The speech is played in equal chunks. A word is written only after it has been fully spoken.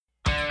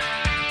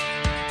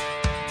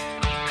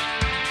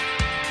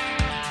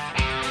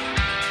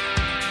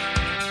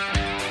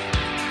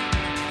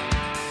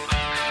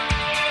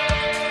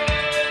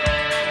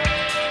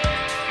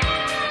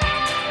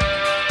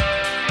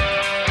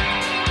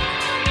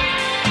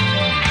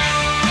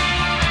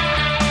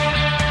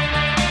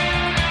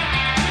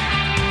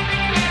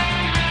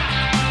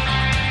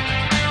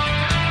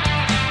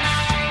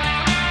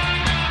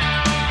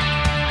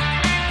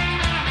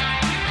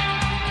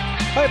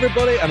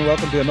everybody, and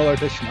welcome to another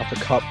edition of the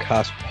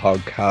Copcast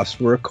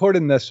podcast. We're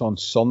recording this on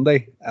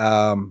Sunday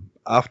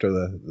after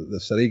the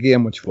City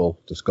game, which we'll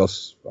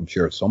discuss, I'm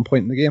sure, at some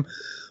point in the game.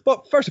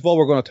 But first of all,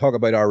 we're going to talk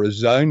about our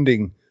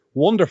resounding,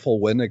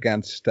 wonderful win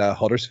against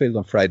Huddersfield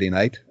on Friday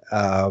night.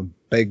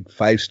 Big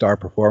 5-star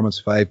performance,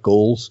 5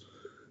 goals.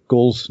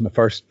 Goals in the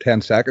first 10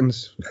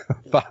 seconds.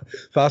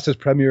 Fastest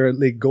Premier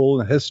League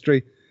goal in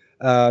history.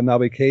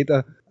 Naby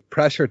Keita.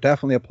 Pressure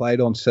definitely applied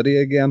on City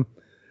again.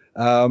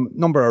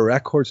 Number of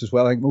records as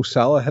well. I think Mo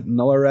Salah hit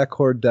another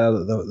record,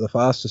 the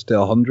fastest to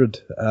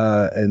 100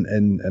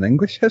 in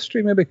English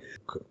history, maybe.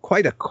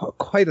 Quite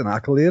an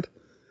accolade.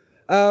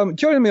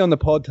 Joining me on the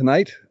pod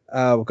tonight,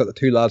 we've got the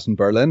two lads in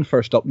Berlin.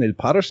 First up, Neil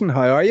Patterson.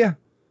 How are you?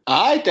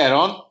 Aye, dead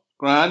on.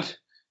 Grand.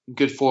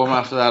 Good form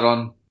after that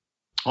on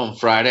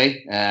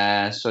Friday.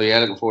 So yeah,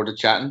 looking forward to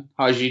chatting.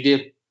 How's you,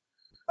 Dave?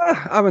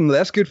 I'm in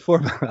less good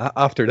form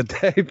after the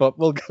day, but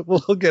we'll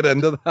get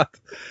into that.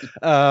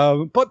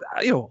 But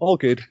all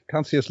good.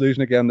 Can't see us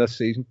losing again this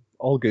season.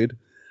 All good.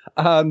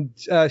 And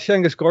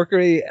Cengiz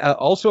Gorkari,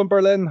 also in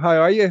Berlin. How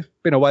are you?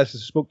 Been a while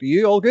since I spoke to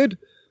you. All good?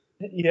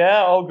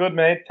 Yeah, all good,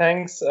 mate.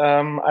 Thanks.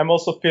 I'm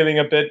also feeling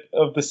a bit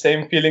of the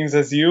same feelings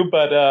as you,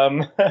 but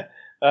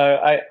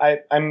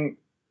I'm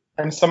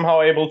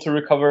somehow able to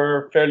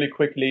recover fairly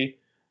quickly.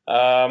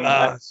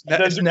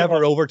 It's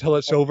never over till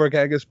it's over,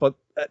 Genghis, but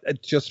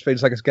it just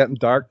feels like it's getting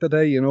dark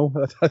today,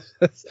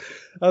 that's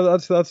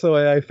the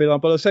way I feel.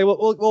 But I'll say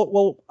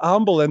we'll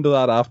amble into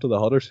that after the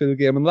Huddersfield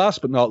game. And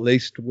last but not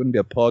least, wouldn't be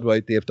a pod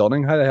without Dave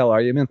Dunning. How the hell are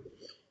you, man?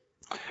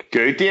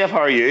 Good, Dave. How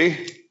are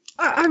you?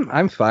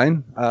 I'm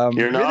fine.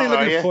 You're not,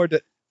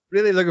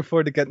 really looking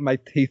forward to getting my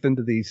teeth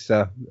into these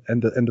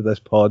into this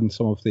pod and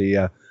some of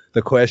the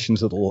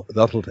questions it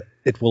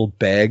will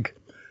beg.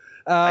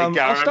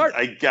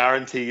 I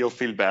guarantee you'll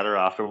feel better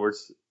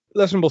afterwards.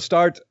 Listen, we'll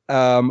start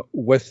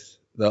with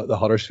the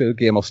Huddersfield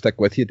game. I'll stick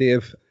with you,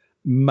 Dave.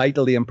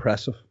 Mightily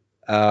impressive.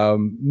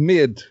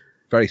 Made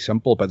very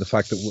simple by the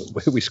fact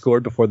that we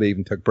scored before they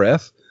even took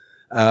breath.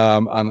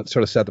 And it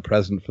sort of set the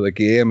precedent for the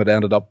game. It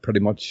ended up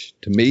pretty much,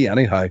 to me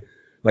anyhow,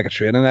 like a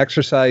training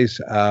exercise.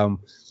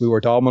 We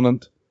were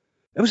dominant.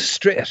 It was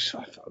straight.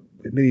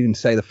 Maybe even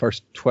say the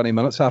first 20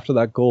 minutes after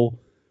that goal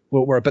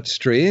were a bit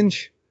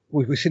strange.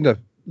 We seemed to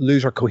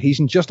lose our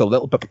cohesion just a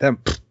little bit, but then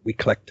we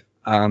clicked.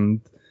 And,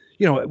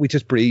 we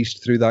just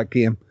breezed through that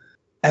game.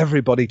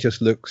 Everybody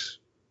just looks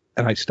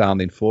in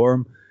outstanding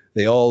form.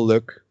 They all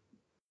look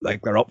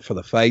like they're up for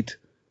the fight.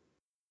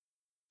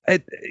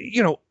 It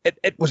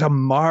was a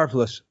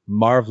marvellous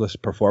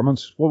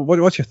performance.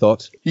 What's your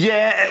thoughts?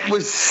 Yeah, it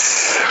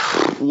was.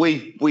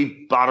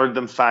 We battered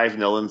them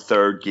 5-0 in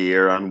third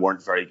gear and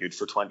weren't very good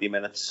for 20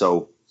 minutes.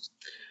 So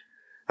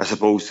I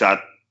suppose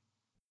that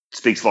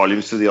speaks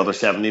volumes to the other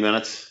 70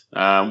 minutes.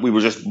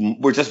 We're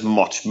just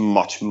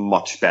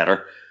much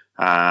better.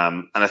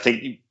 And I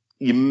think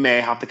you may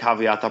have to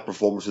caveat that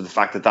performance with the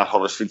fact that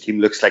Huddersfield team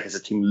looks like it's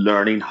a team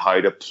learning how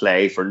to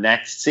play for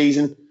next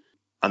season.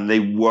 And they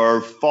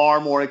were far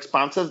more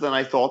expansive than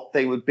I thought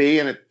they would be.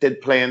 And it did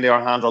play into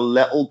our hands a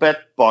little bit.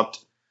 But,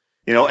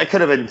 it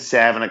could have been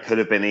 7, it could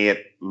have been 8.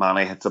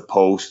 Mane hits a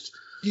post.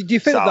 Do you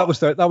feel that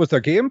was their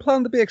game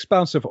plan to be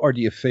expansive? Or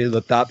do you feel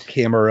that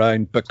came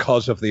around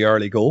because of the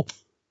early goal?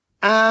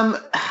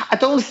 I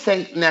don't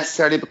think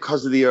necessarily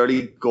because of the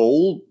early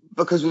goal,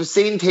 because we've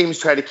seen teams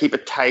try to keep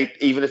it tight,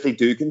 even if they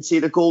do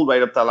concede a goal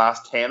right up to the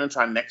last 10 and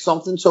try and nick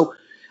something. So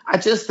I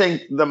just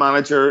think the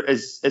manager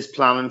is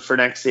planning for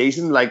next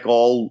season, like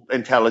all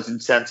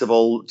intelligent,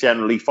 sensible,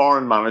 generally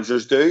foreign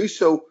managers do.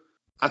 So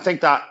I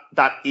think that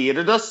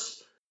aided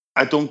us.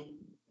 I'm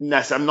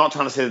not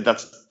trying to say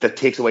that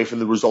takes away from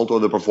the result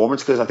or the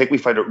performance, because I think we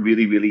found it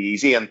really, really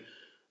easy. And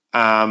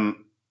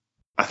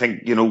I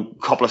think, a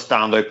couple of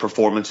standout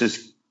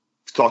performances.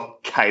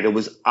 Thought Keita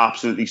was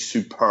absolutely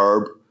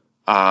superb,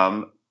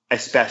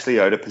 especially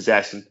out of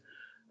possession.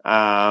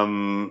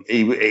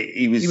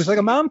 He was like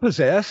a man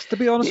possessed, to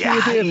be honest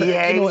with you, Dave.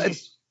 Yeah,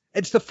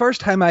 it's the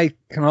first time I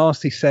can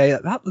honestly say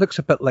that looks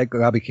a bit like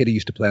Naby Keita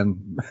used to play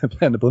in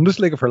the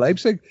Bundesliga for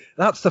Leipzig.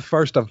 That's the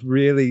first I've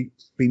really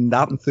been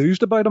that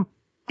enthused about him.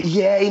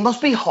 Yeah, he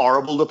must be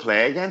horrible to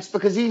play against,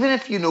 because even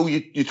if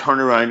you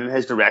turn around in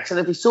his direction,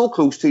 if he's so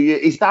close to you,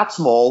 he's that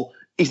small.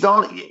 He's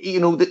not,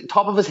 the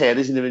top of his head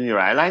isn't even in your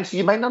eye line, so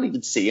you might not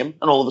even see him.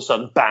 And all of a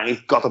sudden, bang, he's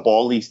got the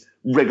ball. He's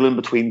wriggling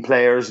between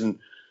players. And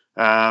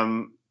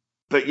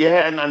but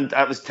yeah, and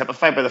that was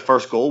typified by the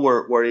first goal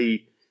where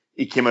he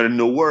came out of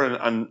nowhere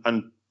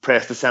and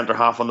pressed the centre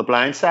half on the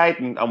blind side,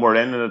 and we're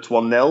in, and it's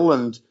 1-0.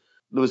 And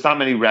there was that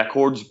many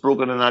records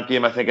broken in that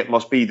game. I think it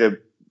must be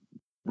the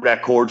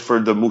record for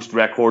the most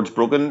records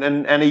broken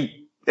in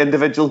any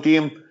individual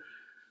game.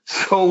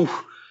 So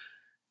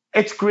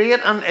it's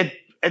great, and it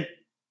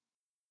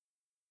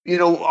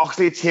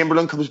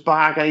Oxlade-Chamberlain comes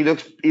back and he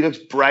looks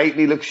bright and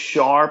he looks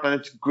sharp, and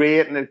it's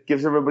great, and it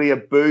gives everybody a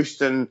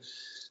boost, and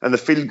the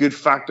feel-good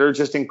factor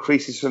just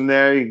increases from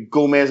there.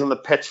 Gomez on the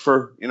pitch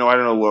for,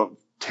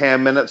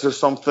 10 minutes or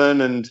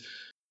something, and,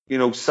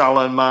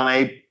 Salah and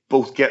Mane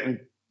both getting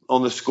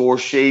on the score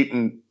sheet,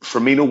 and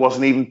Firmino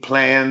wasn't even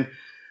playing.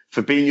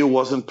 Fabinho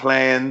wasn't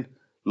playing.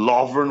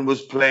 Lovren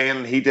was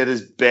playing. He did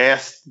his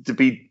best to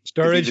be.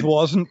 Sturridge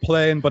wasn't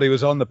playing, but he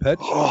was on the pitch.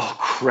 Oh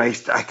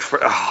Christ!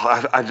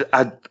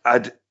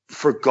 I'd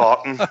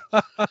forgotten.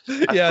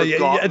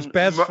 It's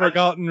best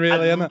forgotten,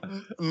 really, isn't it?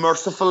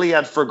 Mercifully,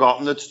 I'd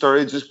forgotten that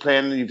Sturridge was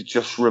playing, and you've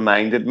just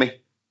reminded me.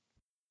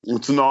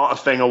 It's not a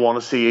thing I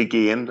want to see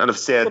again, and I've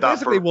said that.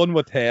 Basically, 1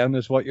 with 10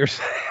 is what you're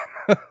saying.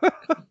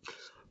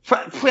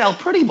 Well,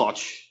 pretty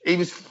much. He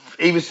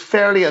was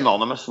fairly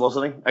anonymous,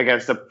 wasn't he,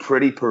 against a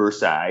pretty poor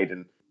side,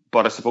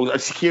 but I suppose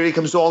Shaqiri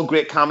comes on,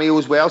 great cameo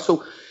as well.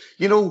 So,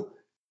 I know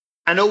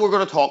we're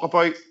going to talk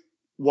about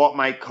what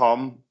might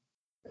come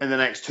in the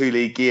next 2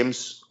 league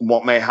games,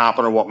 what may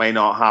happen or what may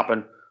not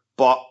happen.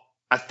 But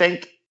I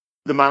think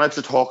the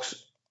manager talks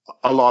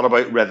a lot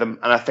about rhythm,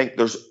 and I think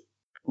there's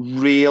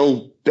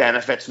real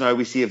benefits now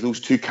we see of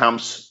those 2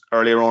 camps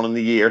earlier on in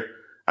the year.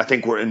 I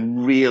think we're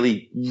in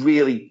really,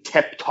 really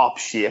tip-top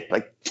shape.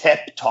 I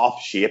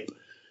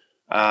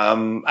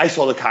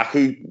saw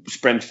Lukaku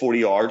sprint 40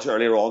 yards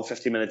earlier on,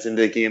 50 minutes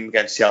into the game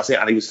against Chelsea,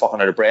 and he was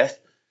fucking out of breath.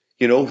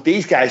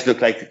 These guys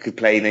look like they could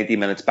play 90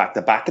 minutes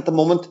back-to-back at the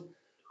moment.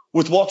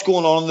 With what's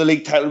going on in the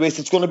league title race,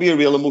 it's going to be a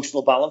real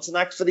emotional balancing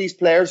act for these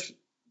players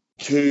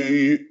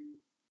to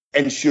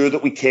ensure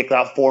that we take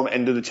that form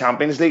into the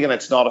Champions League and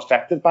it's not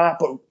affected by it.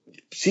 But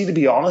see, to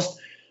be honest,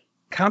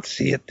 can't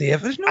see it,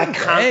 Dave. There's no I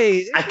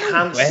way.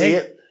 can't see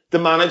it. The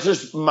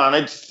managers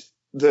managed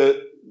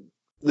the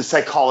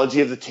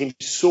psychology of the team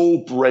so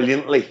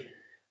brilliantly,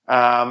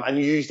 and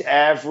used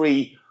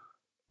every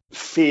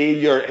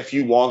failure, if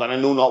you want, and I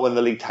know not win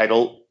the league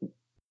title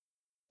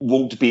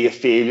won't be a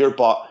failure,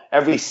 but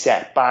every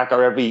setback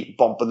or every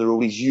bump in the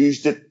road, he's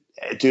used it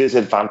to his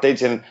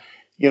advantage. And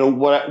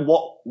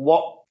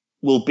what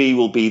will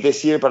be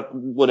this year, but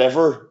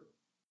whatever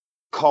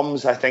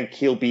comes, I think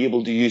he'll be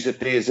able to use it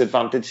to his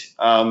advantage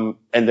in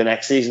the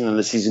next season and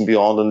the season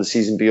beyond and the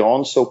season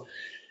beyond. So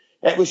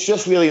it was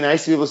just really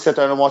nice to be able to sit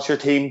down and watch your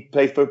team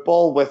play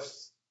football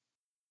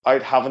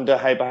without having to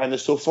hide behind the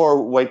sofa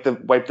or wipe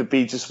the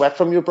beads of sweat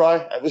from your brow.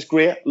 It was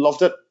great.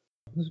 Loved it.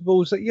 I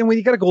suppose that, when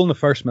you get a goal in the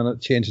first minute,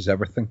 it changes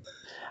everything.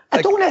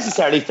 I don't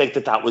necessarily think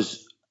that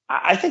was.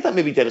 I think that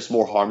maybe did us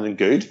more harm than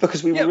good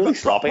because we were really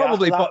sloppy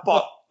probably, after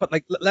that. But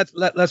like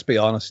let's be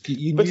honest.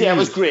 Yeah, it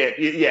was great.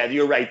 Yeah,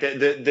 you're right.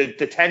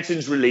 The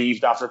tension's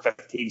relieved after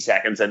 15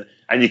 seconds, and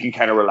you can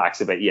kind of relax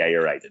a bit. Yeah,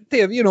 you're right.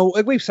 Dave,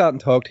 we've sat and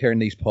talked here in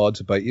these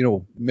pods about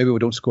maybe we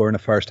don't score in the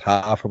first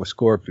half or we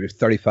score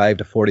 35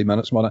 to 40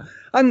 minutes on it,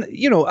 and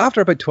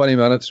after about 20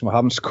 minutes we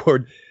haven't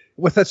scored.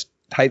 With this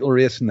title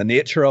race and the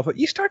nature of it,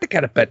 you start to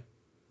get a bit.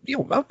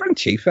 I'll bring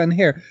Chief in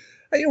here.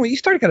 You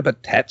start to get a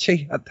bit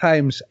tetchy at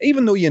times,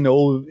 even though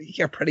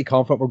you're pretty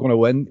confident we're going to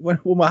win. When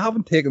we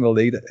haven't taken the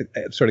lead,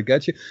 it sort of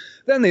gets you.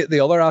 Then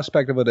the other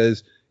aspect of it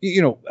is,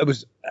 it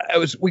was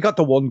we got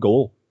the 1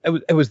 goal.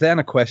 It was then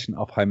a question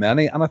of how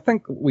many, and I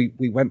think we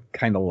went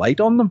kind of light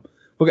on them.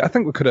 But I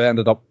think we could have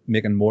ended up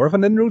making more of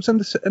an inroads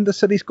into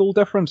City's goal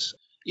difference.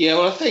 Yeah,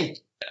 well, I think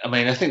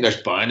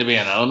there's bound to be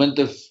an element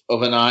of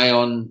an eye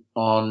on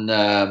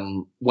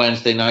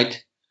Wednesday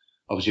night.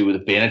 Obviously, with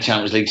it being a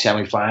Champions League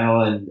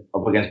semi-final and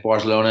up against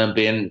Barcelona and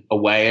being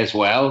away as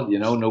well,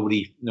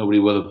 nobody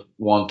would have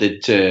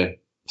wanted to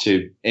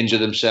injure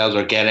themselves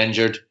or get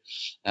injured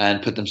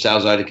and put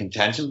themselves out of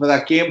contention for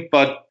that game.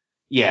 But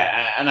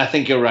yeah, and I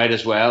think you're right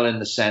as well in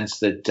the sense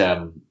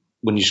that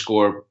when you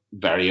score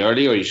very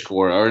early or you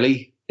score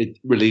early, it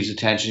relieves the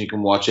tension. You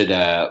can watch it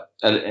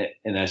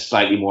in a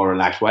slightly more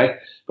relaxed way.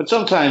 But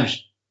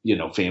sometimes,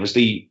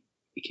 famously,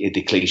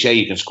 the cliche,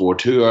 you can score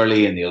too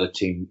early and the other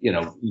team, you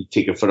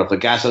take your foot off the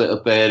gas a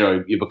little bit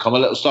or you become a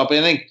little sloppy.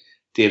 I think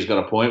Dave's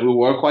got a point. We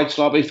were quite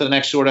sloppy for the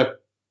next sort of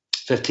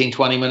 15,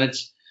 20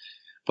 minutes.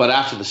 But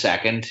after the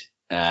second,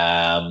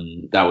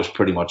 that was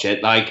pretty much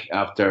it. Like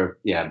after,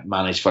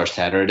 Mane's first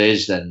header it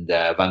is, and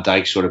Van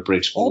Dijk sort of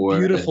breaks forward. All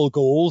beautiful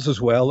goals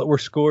as well that were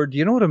scored.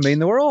 You know what I mean?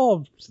 They were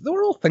all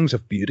things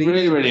of beauty.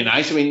 Really, really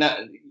nice. I mean,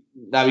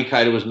 Naby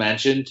Keita was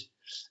mentioned,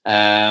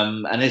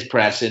 and his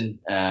pressing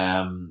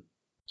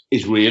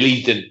is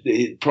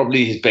really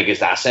probably his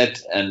biggest asset,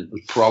 and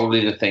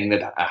probably the thing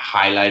that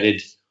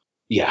highlighted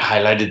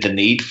the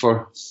need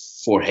for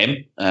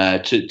him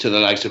to the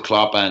likes of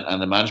Klopp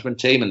and the management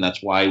team, and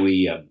that's why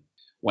we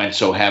went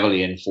so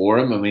heavily in for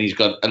him. I mean, he's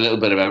got a little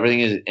bit of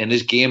everything in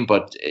his game,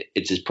 but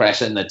it's his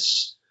pressing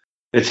that's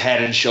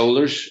head and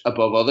shoulders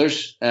above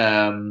others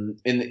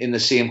in the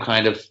same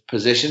kind of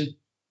position.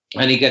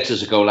 And he gets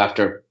us a goal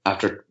after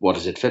what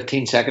is it,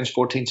 15 seconds,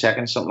 14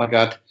 seconds, something like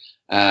that.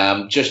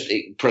 Just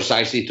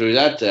precisely through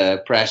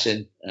that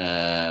pressing,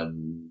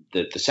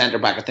 the centre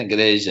back, I think it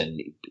is, and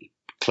he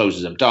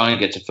closes him down,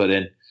 gets a foot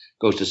in,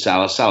 goes to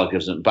Salah. Salah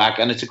gives him back,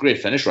 and it's a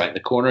great finish right in the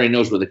corner. He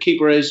knows where the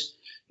keeper is.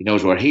 He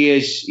knows where he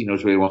is. He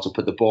knows where he wants to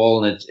put the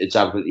ball, and it's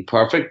absolutely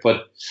perfect.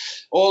 But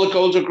all the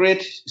goals are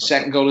great.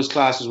 Second goal is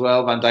class as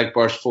well. Van Dijk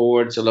bursts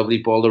forward. It's a lovely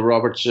ball to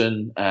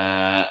Robertson.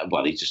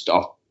 He just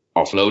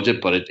offloads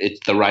it, but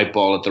it's the right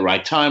ball at the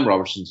right time.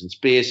 Robertson's in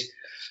space.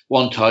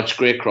 One touch,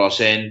 great cross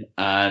in,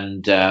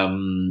 and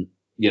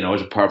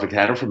it's a perfect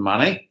header from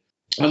Mane.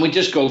 And we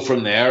just go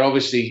from there.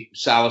 Obviously,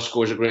 Salah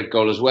scores a great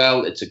goal as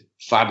well. It's a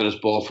fabulous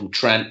ball from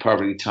Trent,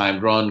 perfectly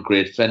timed run,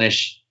 great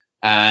finish.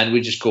 And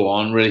we just go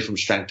on really from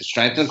strength to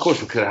strength. And of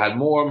course, we could have had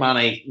more.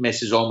 Mane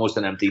misses almost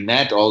an empty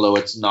net, although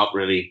it's not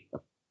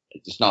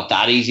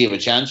that easy of a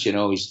chance.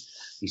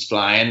 He's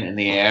flying in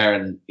the air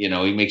and, he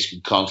makes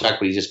good contact,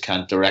 but he just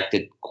can't direct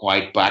it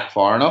quite back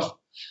far enough.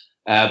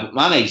 But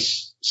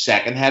Mane's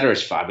second header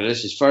is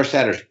fabulous. His first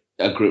header is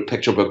a great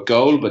picture book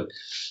goal,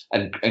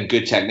 and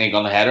good technique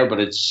on the header, but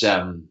it's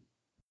a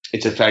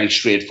fairly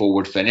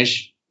straightforward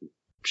finish,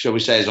 shall we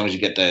say, as long as you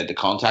get the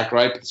contact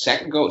right. But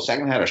the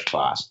second header is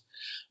class.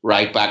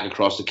 Right back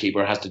across the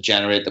keeper, has to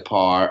generate the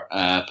power,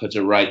 puts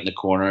it right in the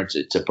corner.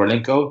 It's a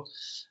brilliant goal.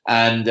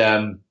 And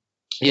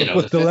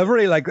with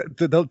delivery like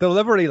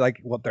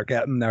what they're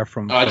getting there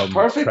from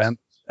perfect. Trent.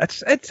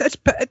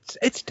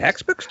 It's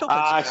textbook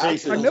stuff.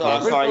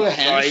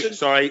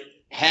 Sorry,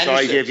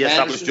 Dave. Yes,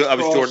 that was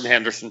Jordan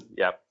Henderson.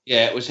 Yeah,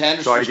 it was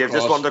Henderson. Sorry, Dave.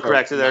 Just wanted to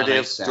correct you there,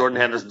 Dave. Jordan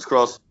Henderson's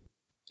cross.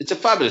 It's a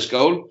fabulous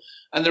goal,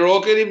 and they're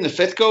all good. Even the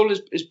fifth goal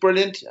is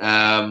brilliant.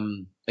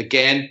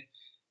 Again,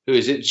 who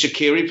is it?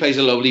 Shaqiri plays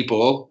a lovely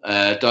ball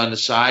down the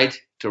side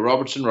to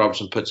Robertson.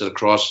 Robertson puts it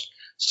across.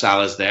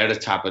 Salah's there to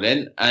tap it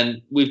in,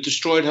 and we've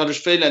destroyed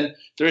Huddersfield. And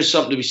there is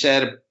something to be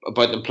said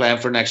about them playing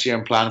for next year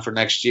and planning for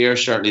next year.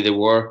 Certainly, they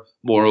were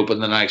more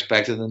open than I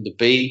expected them to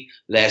be.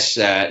 Less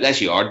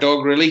yard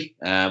dog, really.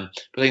 But I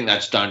think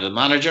that's down to the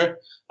manager,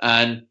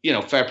 and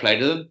fair play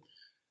to them.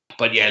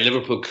 But yeah,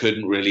 Liverpool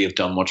couldn't really have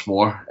done much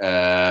more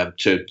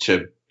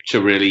to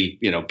really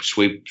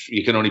sweep.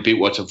 You can only beat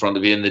what's in front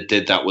of you, and they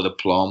did that with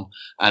aplomb.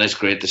 And it's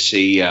great to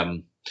see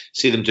them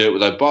do it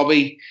without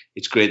Bobby.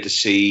 It's great to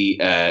see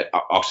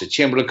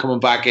Oxlade-Chamberlain coming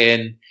back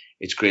in.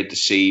 It's great to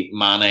see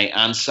Mane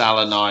and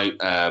Salah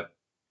now,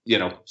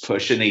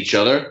 pushing each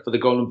other for the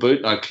Golden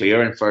Boot, now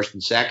clear in first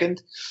and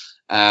second.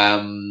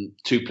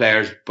 Two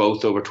players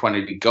both over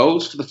 20 league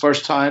goals for the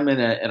first time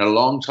in a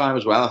long time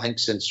as well. I think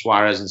since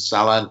Suarez and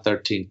Salah in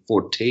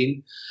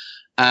 13-14.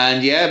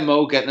 And yeah,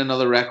 Mo getting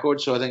another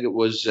record. So I think it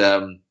was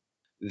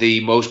the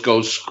most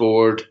goals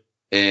scored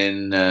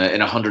in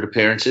 100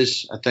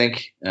 appearances, I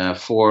think,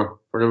 for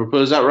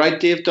Liverpool. Is that right,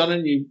 Dave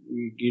Dunnan?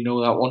 You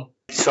know that one?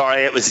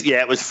 Sorry, it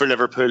was for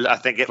Liverpool. I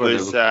think it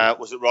was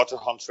it Roger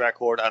Hunt's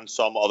record and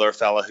some other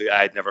fella who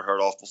I'd never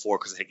heard of before,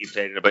 because I think he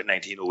played in about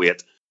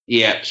 1908.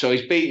 Yeah, so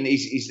he's beaten.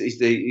 He's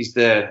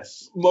the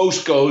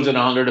most goals in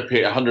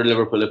 100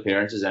 Liverpool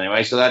appearances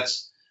anyway. So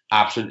that's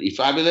absolutely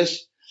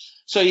fabulous.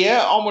 So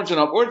yeah, onwards and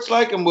upwards,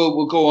 and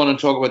we'll go on and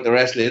talk about the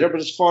rest later.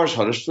 But as far as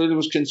Huddersfield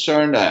was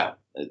concerned,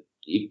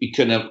 you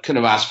couldn't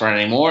have asked for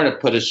any more. To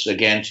put us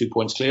again 2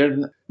 points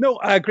clear. No,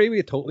 I agree with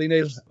you totally,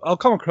 Neil. I'll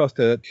come across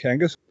to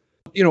Cengiz.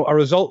 A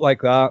result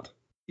like that,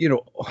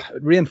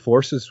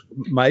 reinforces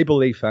my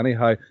belief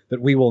anyhow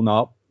that we will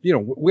not.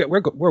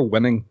 We're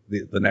winning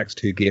the next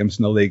two games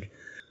in the league.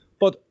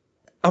 But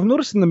I've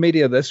noticed in the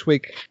media this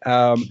week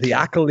the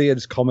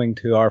accolades coming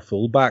to our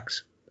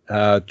fullbacks,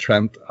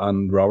 Trent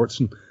and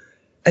Robertson.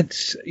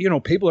 It's,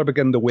 people are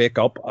beginning to wake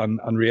up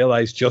and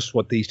realise just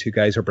what these two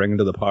guys are bringing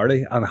to the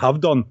party, and have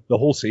done the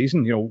whole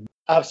season,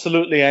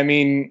 Absolutely. I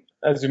mean,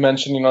 as you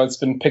mentioned, it's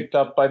been picked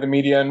up by the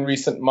media in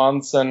recent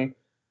months, and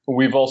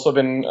we've also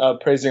been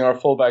praising our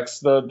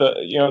fullbacks.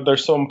 They're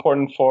so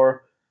important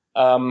for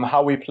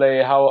how we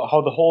play,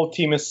 how the whole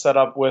team is set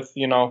up with,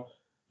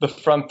 the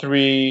front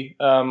three,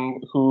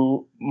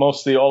 who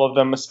mostly all of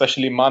them,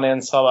 especially Mane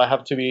and Salah,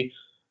 have to be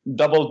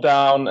doubled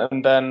down,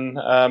 and then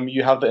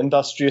you have the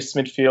industrious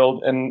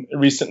midfield, and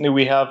recently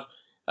we have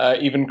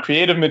even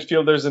creative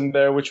midfielders in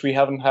there, which we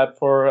haven't had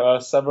for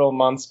several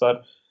months.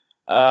 But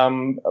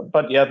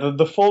yeah,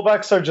 the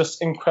fullbacks are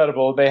just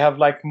incredible. They have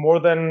more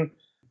than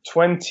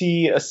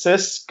 20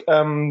 assists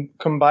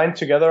combined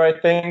together, I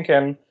think,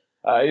 and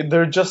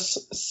they're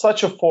just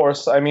such a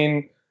force. I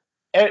mean,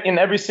 in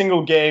every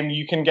single game,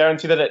 you can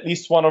guarantee that at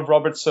least one of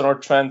Robertson or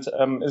Trent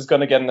is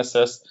going to get an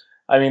assist.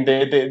 I mean,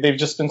 they've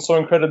just been so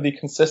incredibly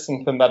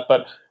consistent in that.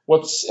 But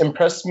what's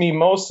impressed me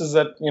most is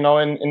that,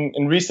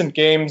 in recent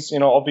games,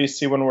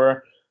 obviously when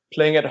we're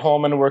playing at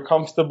home and we're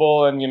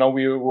comfortable and,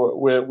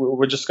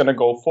 we're just going to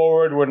go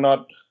forward. We're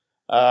not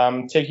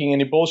taking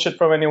any bullshit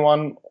from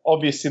anyone.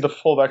 Obviously, the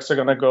fullbacks are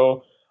going to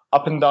go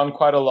up and down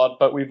quite a lot.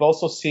 But we've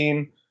also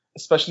seen,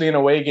 especially in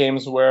away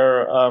games,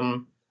 where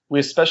we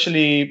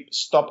especially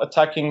stop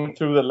attacking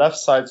through the left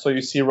side. So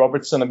you see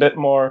Robertson a bit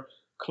more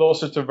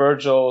closer to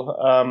Virgil,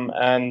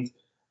 and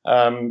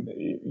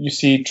you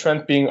see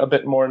Trent being a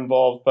bit more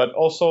involved, but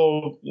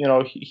also,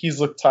 he's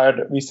looked tired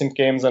at recent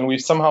games, and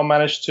we've somehow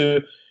managed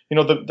to,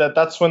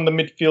 that's when the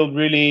midfield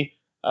really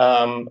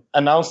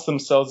announced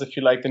themselves, if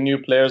you like, the new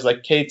players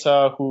like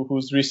Keita,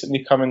 who's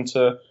recently come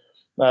into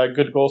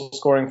good goal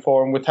scoring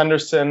form, with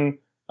Henderson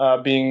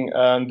being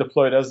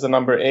deployed as the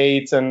number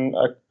 8 and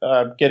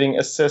getting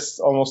assists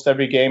almost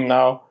every game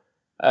now.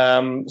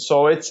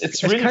 So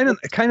it's really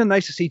kind of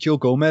nice to see Joe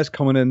Gomez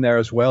coming in there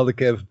as well to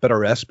give a bit of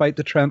respite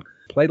to Trent.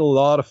 Played a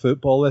lot of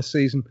football this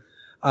season,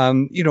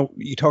 and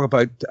you talk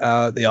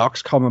about the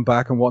Ox coming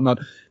back and whatnot.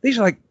 These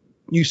are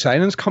new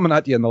signings coming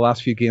at you in the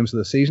last few games of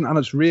the season, and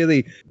it's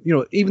really,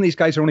 even these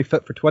guys are only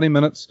fit for 20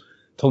 minutes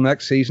till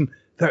next season.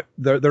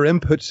 Their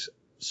input's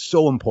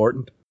so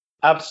important.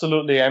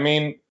 Absolutely. I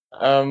mean,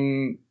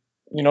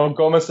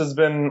 Gomez has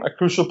been a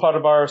crucial part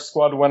of our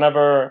squad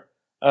whenever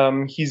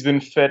he's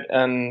been fit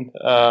and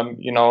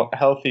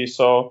healthy.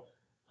 So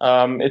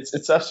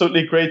it's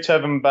absolutely great to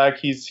have him back.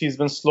 He's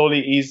been slowly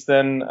eased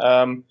in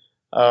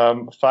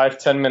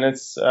 5-10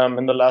 minutes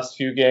in the last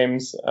few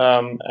games,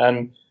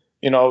 and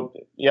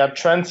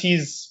Trent,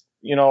 he's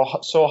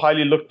so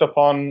highly looked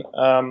upon.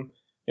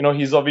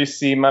 He's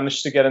obviously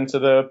managed to get into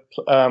the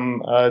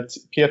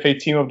PFA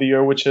Team of the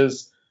Year, which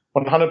is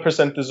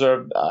 100%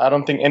 deserved. I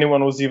don't think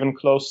anyone was even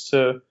close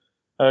to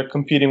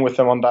competing with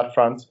him on that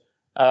front.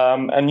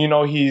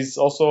 And he's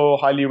also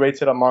highly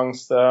rated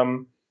amongst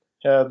the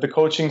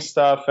coaching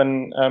staff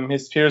and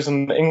his peers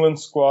in the England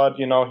squad.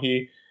 He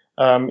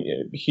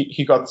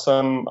got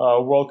some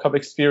World Cup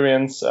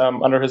experience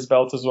under his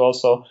belt as well.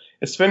 So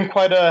it's been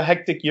quite a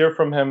hectic year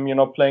from him,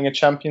 playing a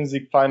Champions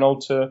League final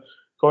to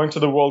going to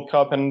the World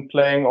Cup and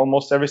playing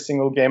almost every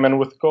single game. And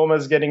with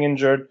Gomez getting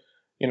injured,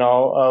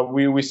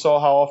 we saw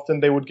how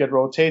often they would get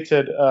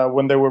rotated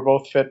when they were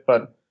both fit.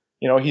 But,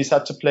 he's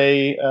had to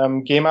play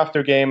game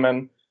after game,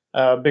 and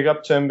big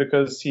up to him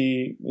because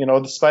he,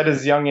 despite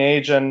his young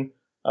age and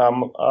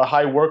a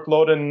high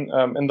workload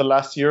in the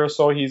last year or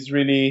so, he's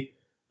really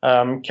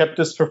kept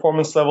his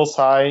performance levels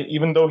high,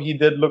 even though he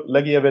did look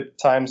leggy a bit at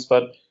times,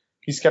 but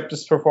he's kept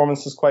his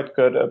performances quite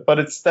good. But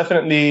it's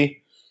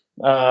definitely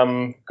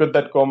good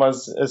that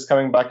Gomez is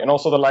coming back, and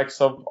also the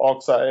likes of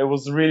Oxa. It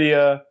was really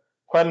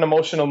quite an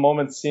emotional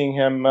moment seeing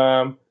him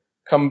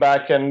come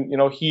back, and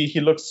he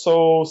looked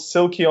so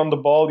silky on the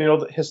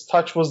ball. His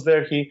touch was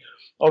there. He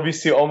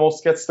obviously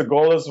almost gets the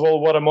goal as well.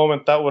 What a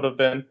moment that would have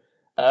been.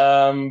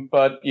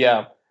 But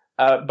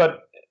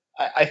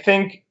I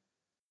think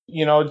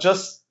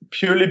just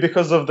purely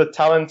because of the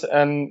talent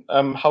and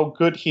how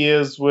good he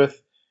is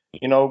with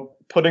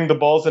putting the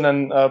balls in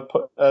and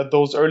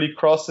those early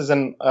crosses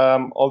and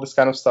all this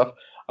kind of stuff.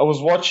 I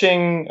was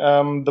watching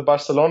the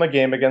Barcelona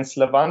game against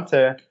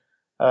Levante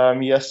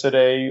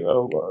yesterday.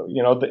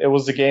 It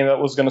was the game that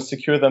was going to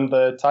secure them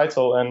the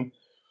title, and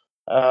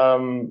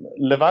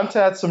Levante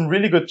had some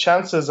really good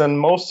chances, and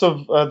most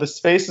of the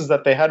spaces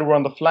that they had were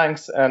on the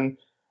flanks, and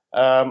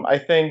I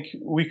think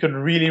we could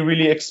really,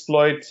 really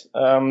exploit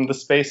the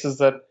spaces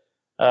that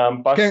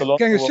Barcelona.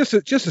 It's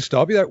just to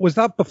stop you there. Was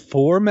that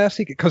before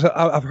Messi? Because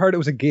I've heard it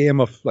was a game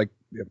of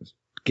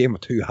game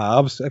of two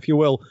halves, if you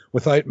will,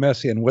 without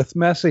Messi and with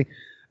Messi.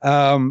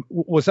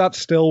 Was that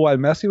still while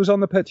Messi was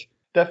on the pitch?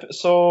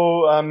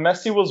 So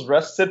Messi was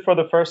rested for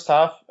the first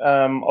half.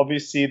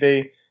 Obviously,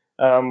 they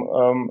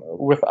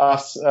with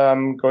us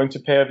going to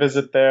pay a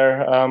visit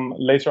there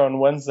later on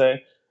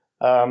Wednesday.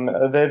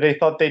 They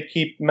thought they'd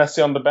keep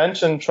Messi on the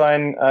bench and try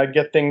and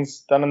get things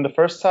done in the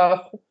first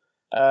half,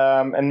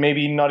 and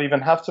maybe not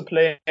even have to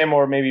play him,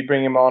 or maybe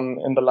bring him on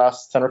in the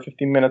last 10 or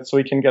 15 minutes so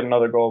he can get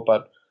another goal.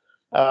 But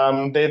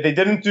they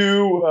didn't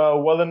do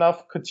well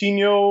enough.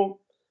 Coutinho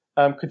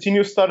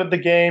started the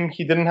game.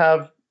 He didn't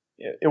have.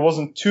 It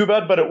wasn't too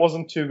bad, but it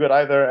wasn't too good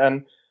either.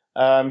 And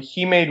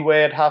he made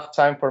way at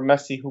halftime for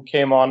Messi, who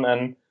came on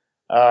and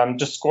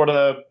just scored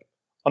a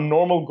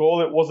normal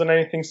goal. It wasn't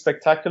anything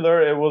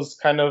spectacular. It was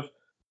kind of,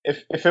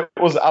 if it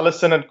was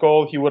Alisson at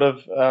goal, he would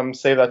have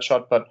saved that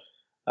shot. But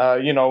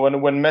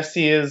when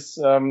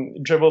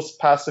Messi dribbles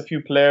past a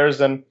few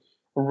players and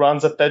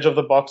runs at the edge of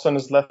the box on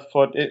his left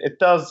foot, it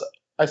does,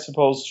 I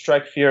suppose,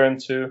 strike fear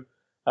into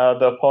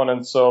the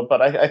opponent. So,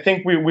 but I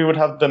think we would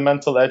have the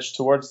mental edge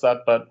towards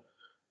that. But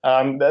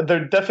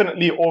they're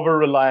definitely over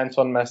reliant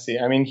on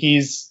Messi. I mean,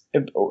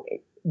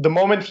 the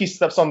moment he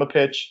steps on the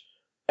pitch,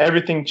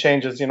 everything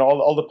changes.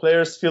 All the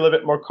players feel a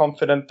bit more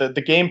confident.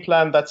 The game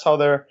plan, that's how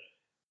they're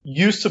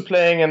used to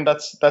playing, and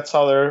that's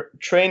how they're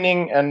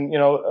training. And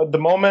the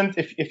moment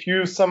if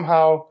you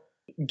somehow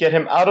get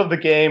him out of the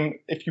game,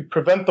 if you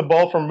prevent the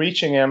ball from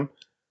reaching him,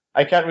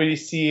 I can't really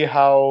see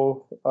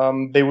how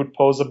they would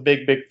pose a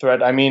big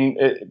threat. I mean,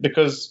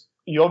 because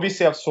you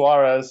obviously have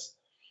Suarez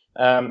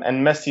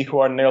and Messi, who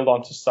are nailed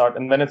on to start,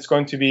 and then it's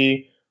going to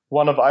be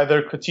one of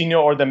either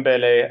Coutinho or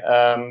Dembele.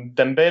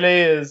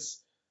 Dembele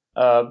is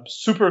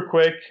super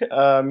quick.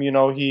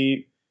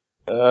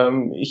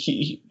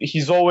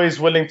 He's always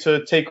willing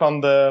to take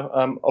on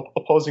the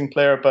opposing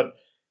player, but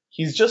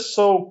he's just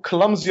so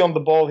clumsy on the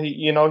ball.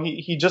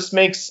 He just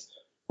makes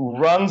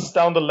runs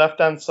down the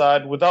left hand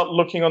side without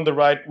looking on the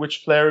right,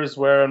 which player is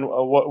where and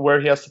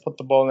where he has to put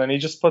the ball in. And he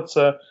just puts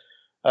a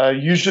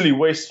usually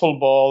wasteful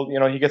ball.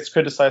 He gets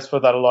criticized for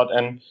that a lot,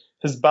 and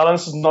his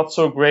balance is not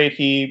so great.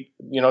 He,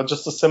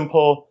 just a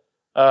simple,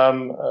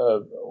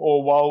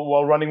 or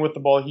while running with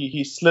the ball,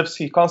 he slips.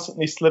 He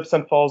constantly slips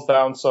and falls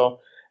down. So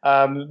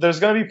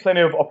there's going to be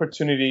plenty of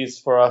opportunities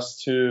for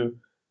us to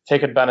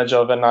take advantage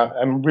of, and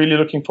I'm really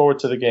looking forward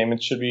to the game.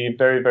 It should be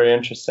very, very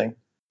interesting.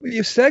 Well,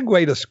 you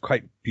segued us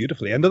quite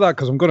beautifully into that,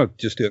 because I'm going to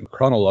just do it in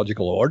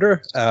chronological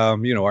order.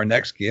 Our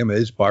next game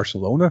is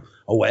Barcelona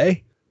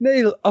away.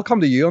 Neil, I'll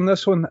come to you on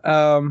this one.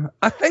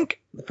 I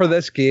think for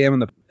this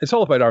game, it's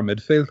all about our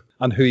midfield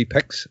and who he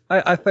picks.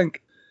 I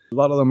think a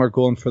lot of them are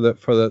going for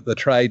the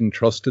tried and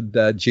trusted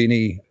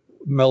Gini,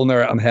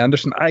 Milner, and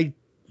Henderson. I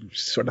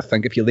sort of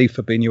think if you leave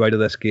Fabinho out of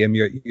this game,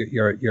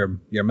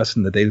 you're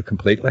missing the deal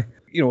completely.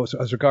 You know,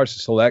 as regards to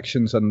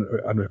selections and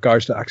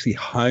regards to actually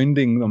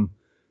hounding them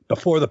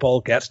before the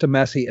ball gets to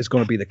Messi is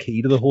going to be the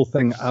key to the whole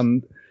thing.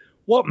 And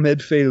what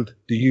midfield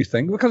do you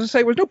think? Because I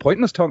say there's no point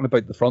in us talking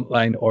about the front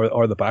line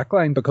or the back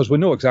line because we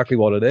know exactly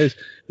what it is.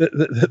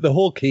 The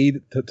whole key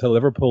to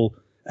Liverpool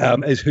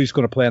is who's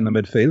going to play in the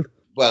midfield.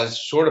 Well,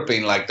 it's sort of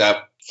been like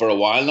that for a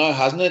while now,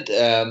 hasn't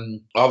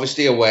it?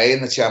 Obviously away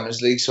in the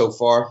Champions League so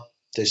far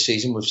this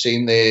season, we've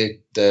seen the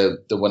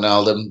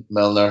Wijnaldum,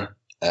 Milner,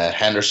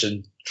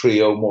 Henderson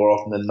trio more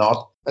often than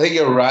not. I think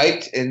you're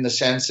right in the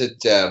sense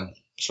that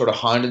sort of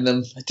hounding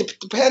them. It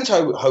depends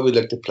how we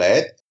look to play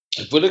it.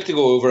 If we look to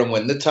go over and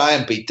win the tie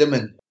and beat them,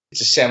 and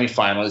it's a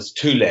semi-final, it's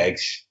 2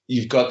 legs.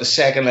 You've got the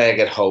second leg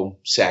at home,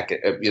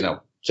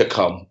 to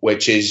come,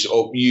 which is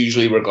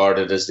usually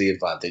regarded as the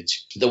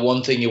advantage. The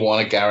one thing you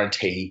want to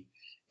guarantee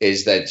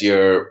is that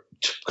you're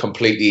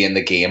completely in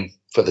the game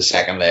for the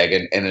second leg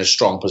and in a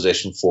strong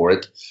position for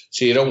it.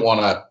 So you don't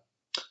want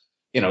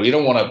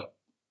to,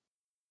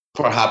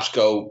 perhaps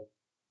go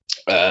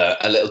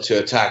a little too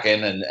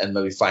attacking and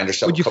maybe find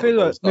yourself. Would you feel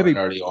that maybe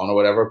early on or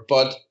whatever?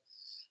 But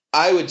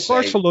I would say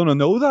Barcelona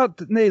know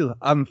that, Neil,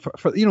 and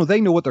for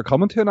they know what they're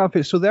coming to in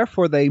Anfield, so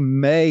therefore they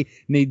may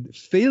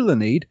feel the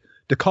need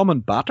to come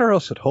and batter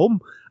us at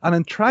home, and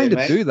in trying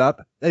to do that,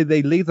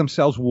 they leave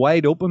themselves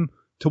wide open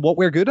to what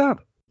we're good at.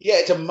 Yeah,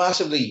 it's a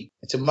massively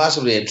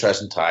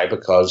interesting tie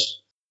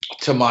because,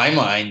 to my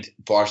mind,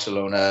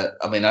 Barcelona.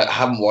 I mean, I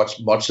haven't watched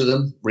much of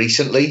them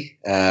recently.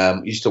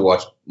 Used to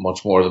watch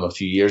much more of them a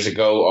few years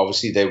ago.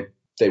 Obviously,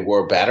 they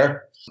were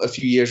better a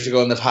few years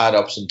ago, and they've had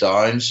ups and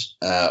downs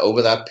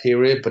over that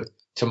period. But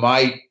to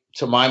my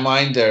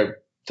mind, they're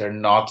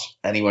not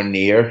anywhere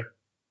near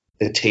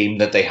the team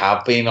that they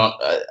have been on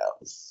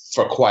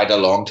for quite a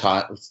long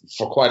time,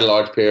 for quite a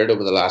large period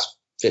over the last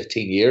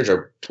 15 years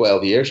or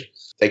 12 years.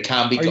 They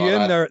can be. Are you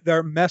in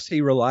their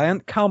Messi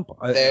reliant camp?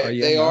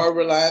 They are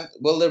reliant.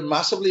 Well, they're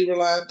massively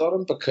reliant on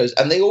him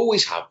and they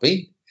always have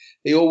been.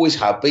 They always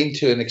have been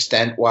to an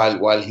extent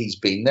while he's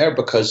been there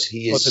because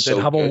he is. But they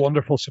did have a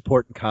wonderful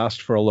supporting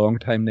cast for a long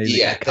time.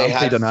 Yeah, they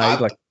can't be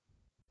denied.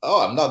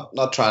 I'm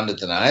not trying to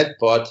deny it,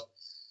 but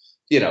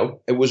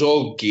it was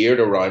all geared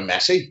around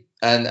Messi,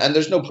 and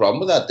there's no problem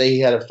with that. They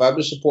had a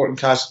fabulous supporting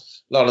cast.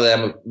 A lot of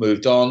them have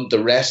moved on.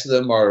 The rest of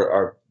them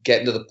are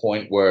getting to the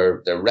point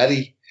where they're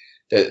ready.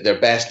 Their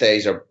best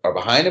days are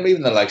behind him.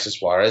 Even the likes of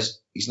Suarez,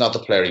 he's not the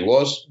player he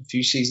was a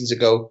few seasons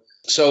ago.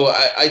 So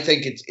I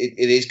think it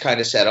is kind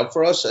of set up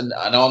for us. And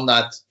on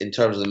that, in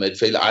terms of the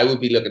midfield, I would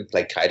be looking to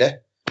play Keita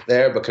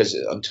there because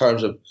in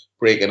terms of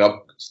breaking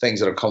up things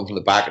that are coming from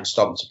the back and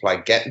stopping supply,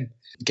 getting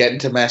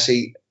to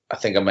Messi, I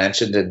think I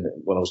mentioned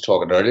when I was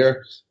talking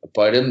earlier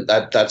about him,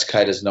 that's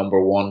Keita's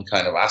number one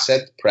kind of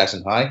asset,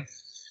 pressing high.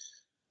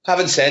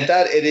 Having said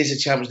that, it is a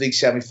Champions League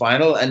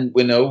semi-final, and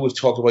we know we've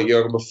talked about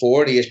Jurgen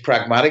before. And he is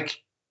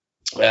pragmatic,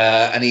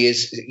 and he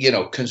is,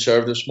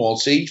 conservative, small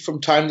c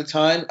from time to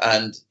time,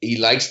 and he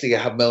likes to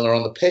have Milner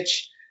on the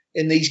pitch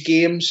in these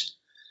games.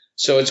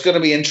 So it's going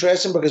to be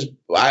interesting because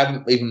I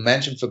haven't even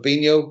mentioned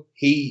Fabinho.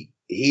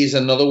 He's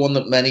another one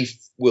that many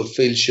will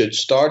feel should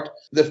start.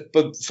 But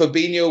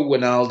Fabinho,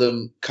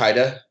 Wijnaldum,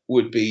 Keita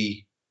would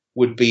be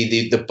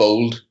the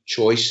bold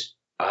choice.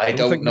 I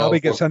don't think nobody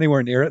gets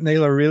anywhere near it,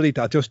 Neil.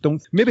 I just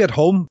don't. Maybe at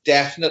home.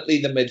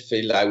 Definitely the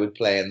midfield I would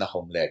play in the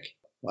home leg.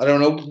 I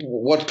don't know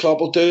what Klopp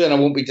will do, and I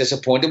won't be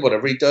disappointed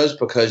whatever he does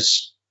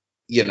because,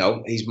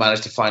 he's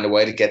managed to find a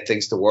way to get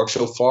things to work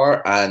so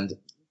far, and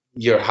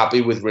you're happy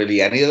with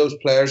really any of those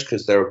players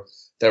because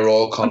they're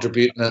all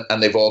contributing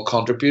and they've all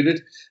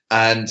contributed.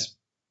 And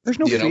there's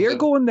no fear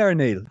going there,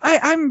 Neil.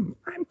 I'm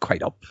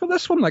quite up for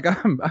this one. Like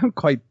I'm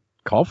quite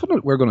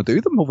confident we're going to do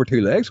them over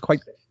 2 legs.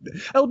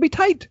 It'll be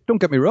tight,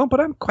 don't get me wrong, but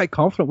I'm quite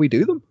confident we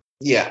do them.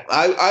 Yeah,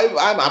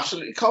 I'm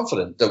absolutely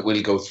confident that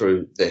we'll go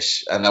through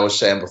this. And I was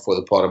saying before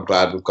the pod, I'm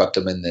glad we've got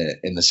them in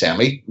the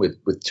semi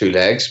with 2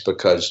 legs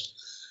because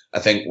I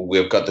think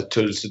we've got the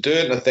tools to do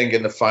it. And I think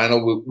in the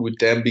final we would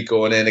then be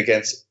going in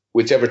against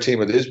whichever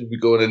team it is. We'd be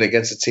going in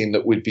against a team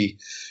that would be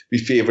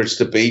favourites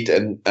to beat,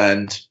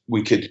 and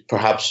we could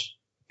perhaps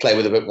play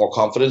with a bit more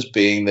confidence,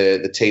 being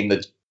the team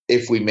that,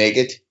 if we make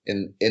it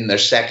in their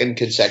second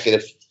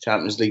consecutive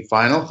Champions League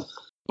final.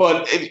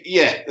 But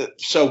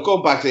so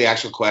going back to the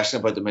actual question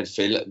about the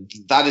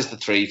midfield, that is the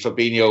 3: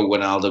 Fabinho,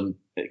 Wijnaldum,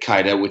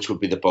 Keita, which would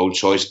be the bold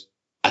choice.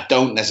 I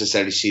don't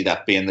necessarily see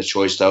that being the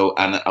choice though,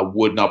 and I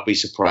would not be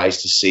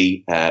surprised to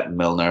see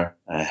Milner,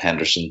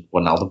 Henderson,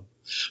 Wijnaldum.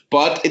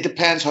 But it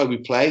depends how we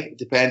play. It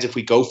depends if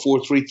we go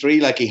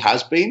 4-3-3 like he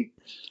has been,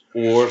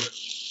 or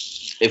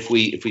if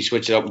we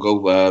switch it up and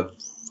go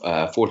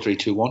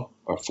 4-3-2-1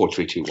 or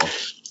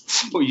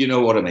 4-3-2-1. Well, you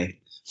know what I mean.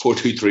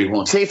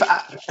 4-2-3-1.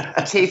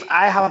 Chief,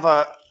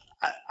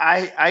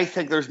 I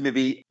think there's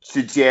maybe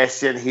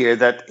suggestion here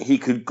that he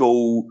could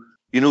go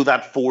You know,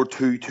 that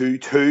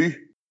 4-2-2-2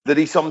 that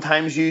he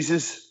sometimes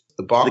uses?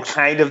 The box. The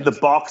kind of the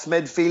box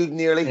midfield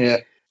nearly. Yeah.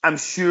 I'm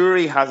sure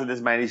he has in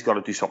his mind he's got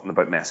to do something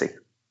about Messi,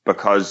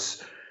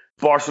 because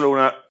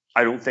Barcelona,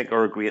 I don't think,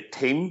 are a great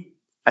team.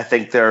 I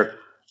think they're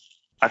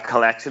a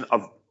collection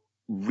of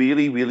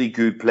really, really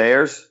good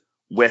players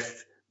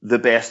with the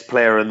best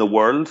player in the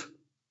world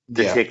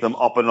to take them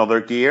up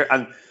another gear.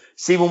 And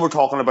see, when we're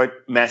talking about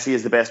Messi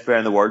as the best player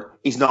in the world,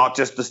 he's not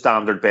just the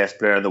standard best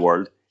player in the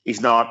world.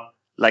 He's not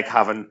like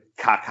having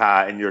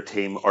Kaká in your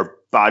team, or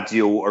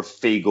Baggio, or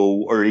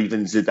Figo, or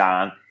even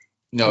Zidane.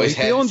 No, he's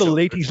beyond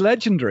elite. He's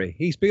legendary.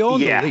 He's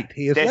beyond elite.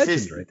 He is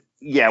legendary.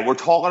 We're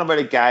talking about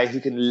a guy who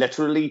can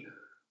literally,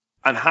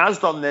 and has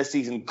done this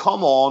season,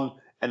 come on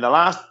in the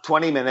last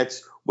 20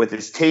 minutes with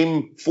his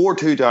team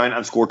 4-2 down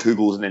and score 2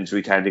 goals in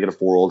injury time to get a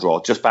 4-4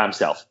 draw just by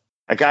himself.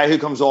 A guy who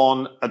comes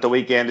on at the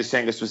weekend, as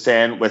Cengiz was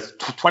saying, with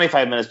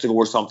 25 minutes to go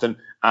or something,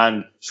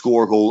 and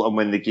score a goal and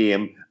win the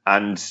game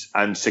and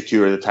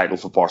secure the title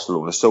for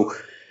Barcelona. So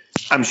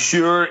I'm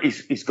sure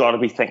he's got to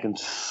be thinking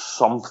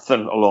something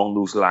along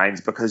those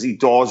lines, because he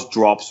does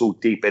drop so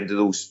deep into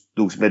those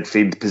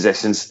midfield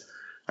positions.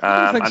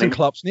 I don't think it's in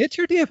Klopp's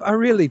nature, Dave. I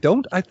really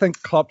don't. I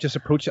think Klopp just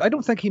approaches. I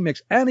don't think he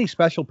makes any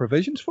special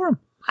provisions for him.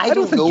 I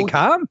don't think you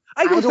can.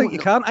 I don't think you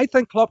can. I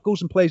think Klopp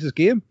goes and plays his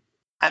game.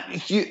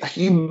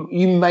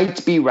 You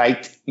might be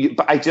right,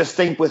 but I just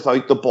think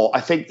without the ball,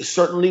 I think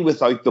certainly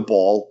without the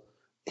ball,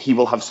 he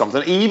will have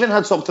something. He even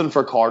had something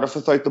for Cardiff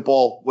without the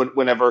ball.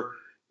 Whenever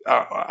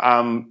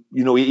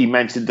he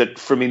mentioned that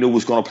Firmino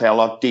was going to play a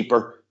lot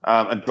deeper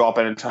and drop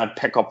in and try and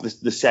pick up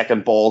the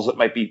second balls that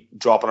might be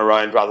dropping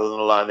around rather than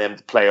allowing them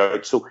to play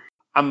out. So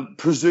I'm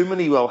presuming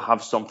he will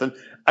have something.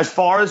 As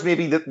far as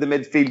maybe the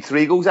midfield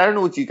three goes, I don't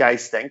know what you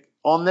guys think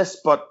on this,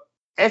 but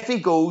if he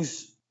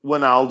goes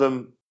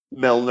Wijnaldum,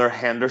 Milner,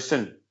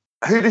 Henderson,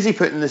 who does he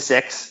put in the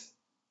 6?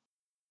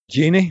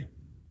 Gini.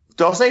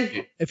 Does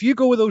he? If you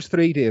go with those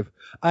 3, Dave,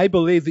 I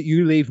believe that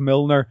you leave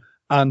Milner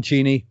and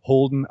Gini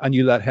holding and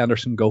you let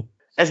Henderson go.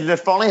 Isn't it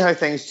funny how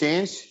things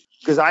change?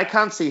 Because I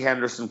can't see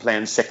Henderson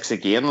playing 6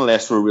 again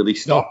unless we're really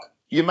stuck. No.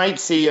 You might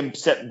see him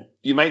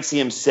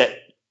sit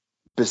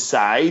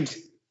beside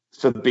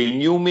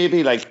Fabinho,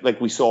 maybe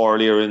like we saw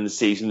earlier in the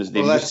season, as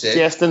David was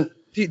suggesting.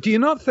 Do you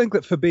not think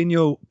that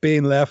Fabinho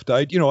being left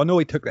out, I know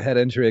he took the head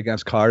injury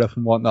against Cardiff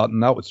and whatnot,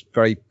 and that was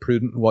very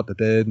prudent in what they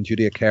did, and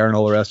Judy Care and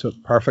all the rest of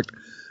it, perfect.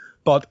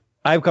 But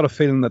I've got a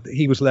feeling that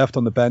he was left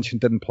on the bench and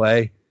didn't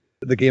play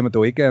the game at the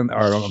weekend,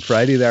 or on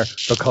Friday there,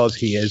 because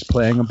he is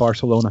playing in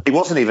Barcelona. He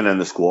wasn't even in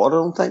the squad, I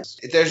don't think.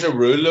 There's a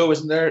rule, though,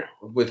 isn't there?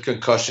 With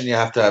concussion, you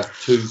have to have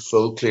 2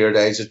 full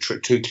days of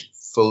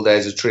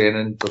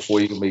training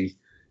before you can be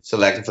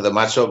selected for the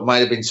match. So it might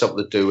have been something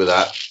to do with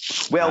that.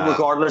 Well,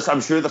 regardless, I'm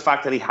sure the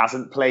fact that he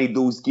hasn't played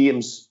those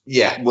games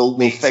will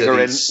figure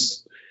in.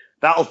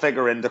 That'll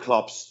figure into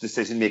Klopp's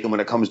decision making when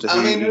it comes to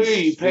who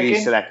he's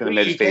selecting the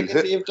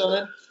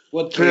midfield.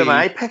 Who am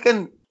I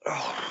picking?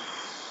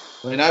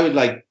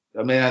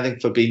 I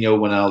think Fabinho,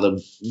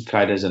 Wijnaldum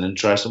kind of is an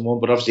interesting one,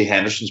 but obviously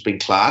Henderson's been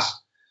class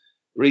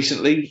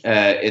recently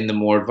in the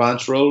more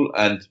advanced role,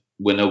 and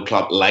we know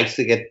Klopp likes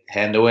to get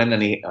Hendo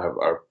in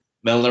or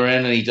Milner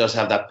in, and he does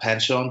have that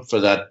penchant for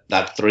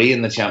that 3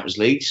 in the Champions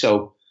League.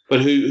 So,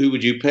 but who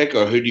would you pick,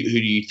 or who do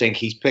you think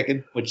he's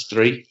picking? Which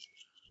 3?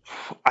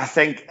 I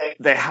think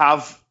they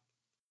have.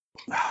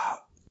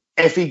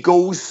 If he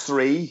goes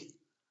 3.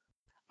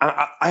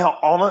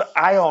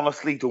 I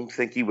honestly don't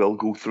think he will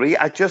go 3.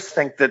 I just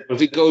think that if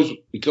he goes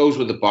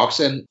with the box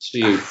in, so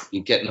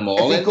you're getting them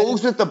all. If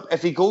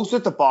he goes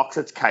with the box,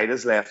 it's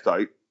Keita's left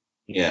out.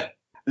 Yeah.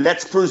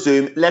 Let's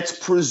presume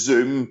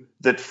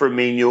that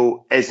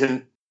Firmino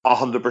isn't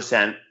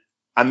 100%,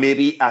 and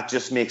maybe that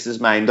just makes his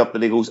mind up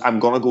that he goes, I'm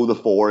going to go the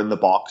 4 in the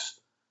box,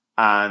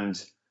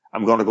 and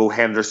I'm going to go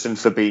Henderson,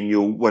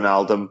 Fabinho,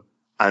 Wijnaldum,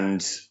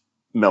 and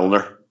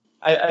Milner.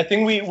 I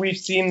think we've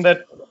seen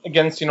that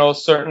against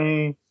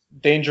certain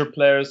danger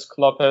players.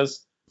 Klopp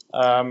has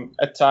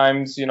at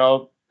times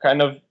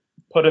kind of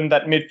put in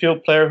that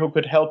midfield player who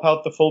could help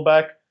out the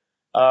fullback,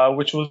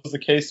 which was the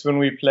case when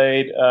we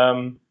played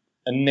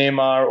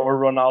Neymar or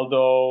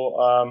Ronaldo.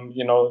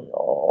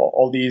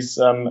 All these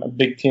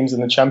big teams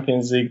in the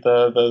Champions League,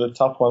 the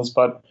tough ones.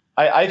 But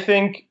I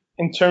think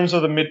in terms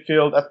of the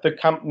midfield at the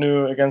Camp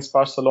Nou against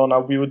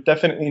Barcelona, we would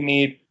definitely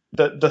need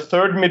the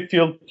third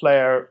midfield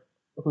player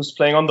who's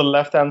playing on the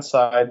left-hand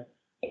side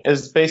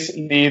is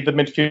basically the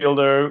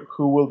midfielder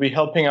who will be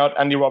helping out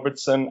Andy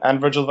Robertson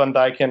and Virgil van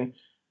Dijk in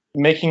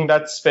making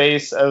that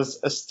space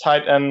as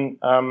tight and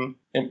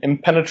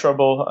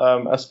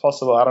impenetrable as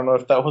possible. I don't know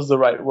if that was the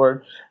right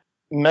word.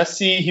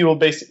 Messi,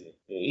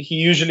 he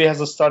usually has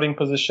a starting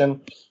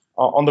position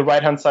on the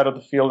right-hand side of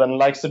the field and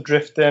likes to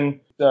drift in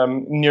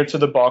near to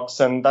the box,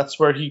 and that's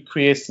where he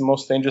creates the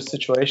most dangerous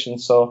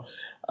situations. So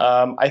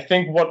I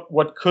think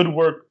what could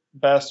work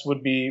best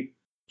would be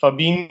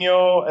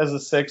Fabinho as a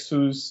 6,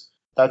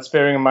 that's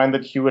bearing in mind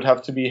that he would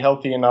have to be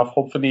healthy enough.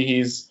 Hopefully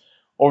he's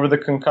over the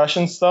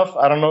concussion stuff.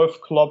 I don't know if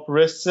Klopp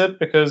risks it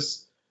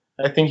because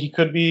I think he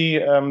could be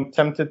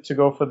tempted to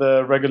go for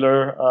the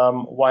regular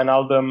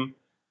Wijnaldum,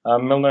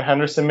 Milner,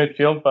 Henderson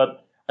midfield.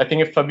 But I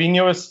think if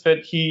Fabinho is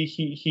fit,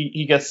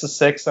 he gets the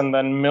 6, and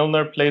then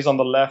Milner plays on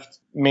the left,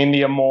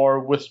 mainly a more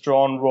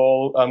withdrawn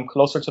role,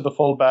 closer to the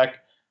fullback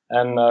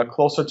and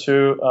closer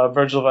to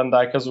Virgil van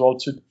Dijk as well,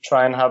 to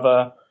try and have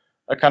a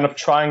kind of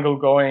triangle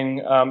going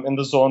in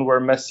the zone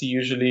where Messi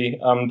usually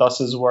does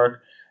his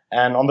work.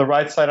 And on the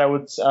right side, I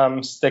would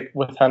stick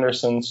with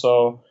Henderson.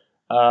 So,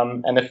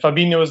 and if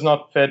Fabinho is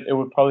not fit, it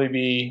would probably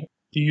be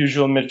the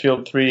usual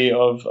midfield three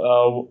of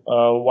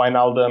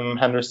Wijnaldum,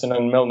 Henderson,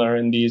 and Milner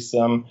in these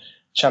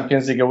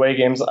Champions League away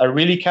games. I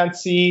really can't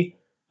see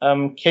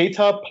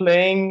Keita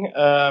playing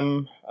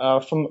from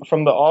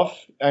the off.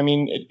 I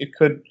mean, it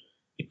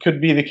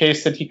could be the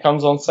case that he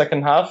comes on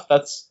second half.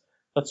 That's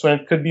when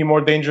it could be more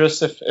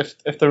dangerous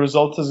if the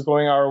result is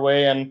going our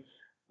way and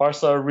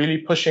Barca are really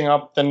pushing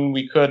up. Then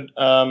we could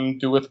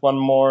do with one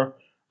more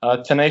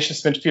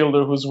tenacious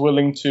midfielder who's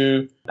willing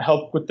to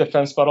help with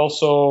defense, but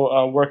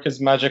also work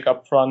his magic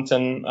up front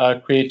and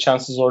create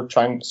chances or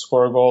trying to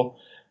score a goal,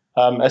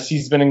 as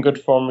he's been in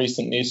good form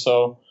recently.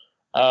 So,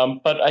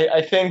 but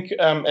I think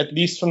at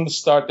least from the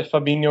start, if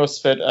Fabinho is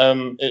fit,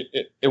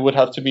 it would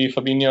have to be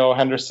Fabinho,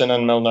 Henderson,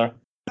 and Milner.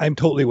 I'm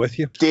totally with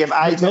you, Dave.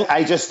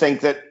 I just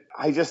think that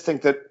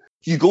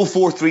you go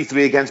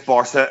 4-3-3 against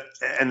Barca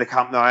in the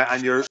Camp Nou,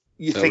 and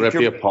you think rip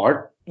you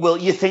apart. Well,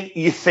 you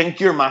think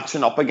you're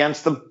matching up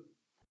against them,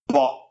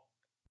 but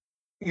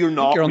you're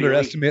not. You're really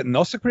underestimating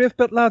us a great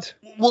bit, lads.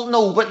 Well,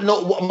 no.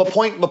 My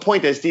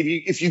point is,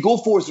 Dave. If you go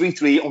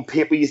 4-3-3 on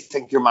paper, you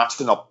think you're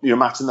matching them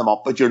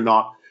up, but you're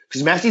not,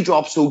 because Messi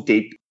drops so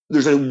deep.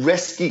 There's a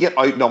risk you get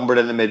outnumbered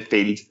in the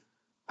midfield,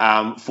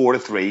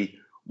 4-3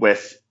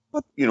 with.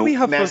 We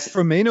have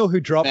Firmino who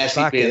drops Messi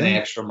back being in. the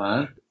extra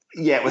man.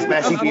 Yeah, with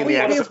Messi being the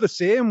extra. We have the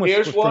same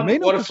with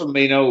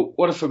Firmino.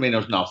 What if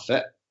Firmino's not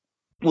fit?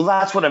 Well,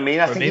 that's what I mean.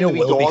 I think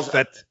Firmino will be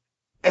fit.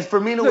 If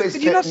Firmino is fit,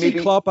 did you not see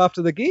Klopp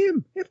after the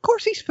game? Of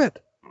course he's fit.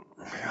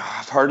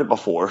 I've heard it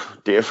before,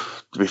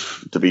 Dave.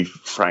 To be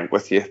frank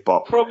with you,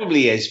 but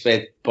probably is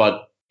fit,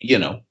 but he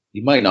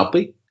might not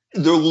be.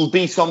 There will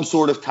be some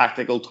sort of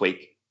tactical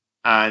tweak.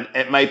 And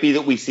it might be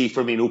that we see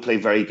Firmino play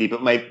very deep. It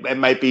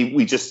might be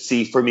we just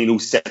see Firmino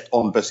sit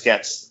on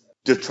Busquets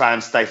to try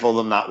and stifle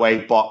them that way.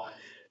 But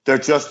they're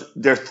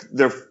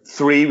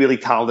three really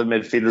talented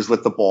midfielders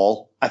with the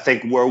ball. I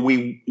think where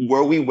we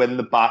win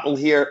the battle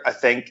here, I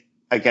think,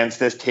 against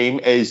this team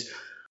is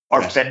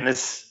our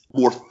fitness,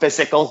 more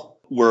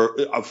physical. We're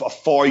a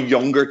far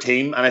younger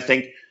team, and I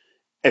think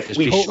if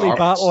we totally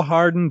battle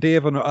hardened,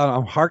 Dave, and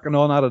I'm harking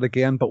on at it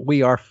again, but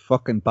we are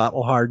fucking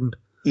battle hardened.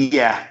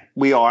 Yeah,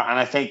 we are, and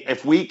I think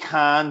if we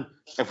can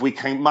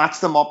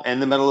match them up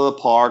in the middle of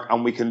the park,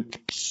 and we can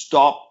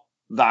stop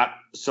that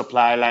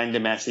supply line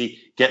to Messi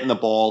getting the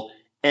ball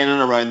in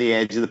and around the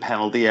edge of the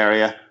penalty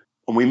area,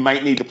 and we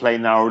might need to play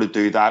narrow to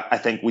do that, I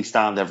think we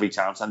stand every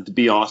chance. And to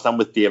be honest, I'm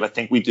with Dave. I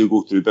think we do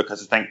go through,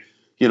 because I think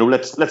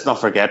let's not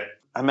forget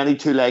how many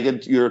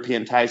two-legged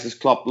European ties has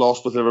Klopp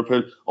lost with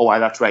Liverpool. Oh, why,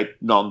 that's right,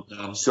 none.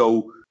 No.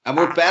 So. And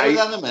we're better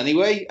than them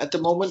anyway at the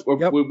moment.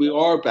 We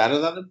are better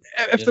than them.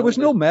 If there was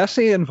no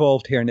Messi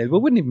involved here, Neil, we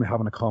wouldn't even be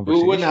having a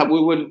conversation.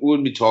 We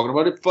wouldn't be talking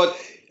about it. But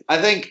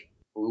I think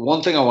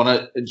one thing I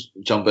want to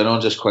jump in on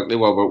just quickly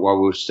while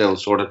we're still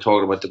sort of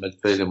talking about the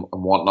midfield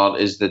and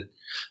whatnot is that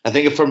I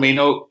think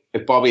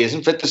if Bobby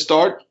isn't fit to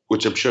start,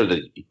 which I'm sure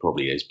that he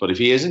probably is, but if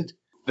he isn't,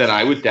 then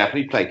I would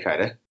definitely play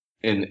Keita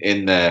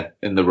in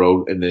the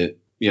role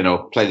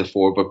play the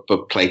 4,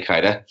 but play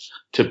Keita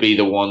to be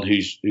the one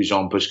who's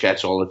on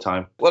Busquets all the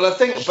time. Well, I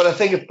think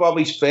if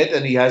Bobby's fit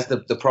and he has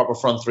the proper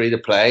front three to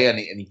play and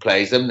he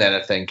plays them, then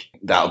I think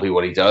that'll be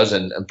what he does,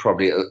 and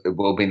probably it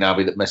will be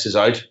Naby that misses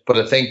out. But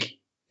I think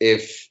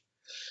if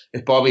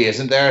Bobby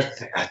isn't there,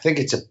 I think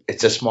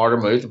it's a smarter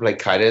move to play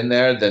Keita in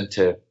there than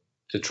to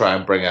try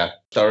and bring a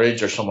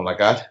Sturridge or someone like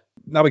that.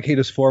 Naby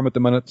Keita's form at the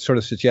minute sort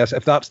of suggests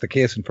if that's the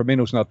case and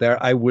Firmino's not there,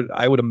 I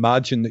would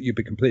imagine that you'd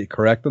be completely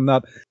correct on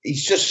that.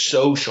 He's just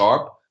so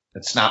sharp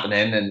at snapping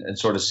in and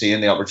sort of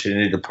seeing the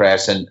opportunity to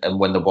press and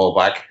win the ball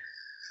back.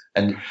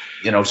 And,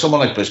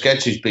 someone like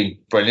Busquets, who's been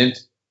brilliant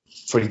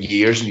for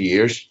years and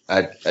years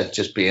at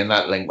just being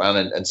that link man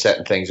and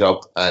setting things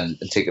up and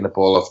taking the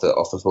ball off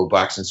the full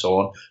backs and so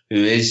on, who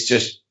is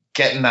just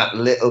getting that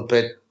little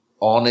bit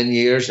on in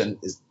years and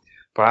is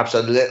perhaps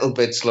a little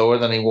bit slower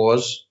than he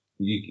was.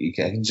 You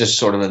can just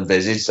sort of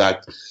envisage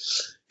that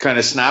kind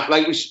of snap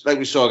like we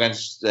saw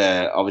against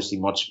obviously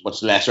much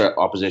lesser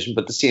opposition,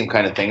 but the same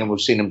kind of thing, and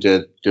we've seen him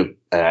do to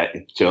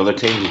other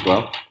teams as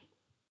well.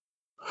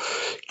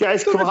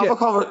 Guys, can we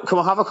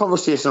have a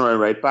conversation around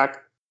right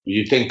back?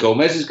 You think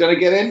Gomez is going to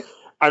get in?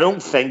 I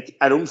don't think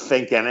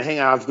anything.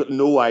 I've got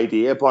no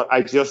idea, but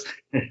I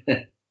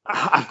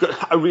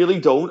really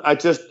don't.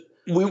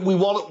 We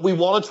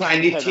want to try.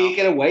 Can you take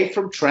it away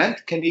from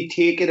Trent? Can you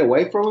take it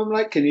away from him?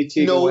 Like, can you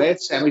take it away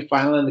at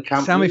semi-final in the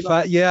Camp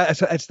Nou? Yeah,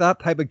 it's that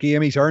type of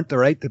game. He's earned the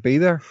right to be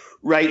there.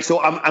 Right. So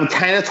I'm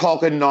kind of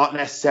talking not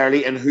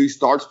necessarily in who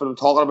starts, but I'm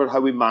talking about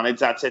how we manage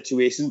that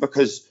situation,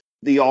 because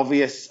the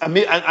obvious, and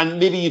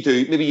maybe you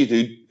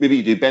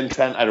do, Ben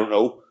Trent, I don't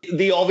know.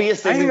 The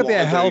obvious thing I think it'd be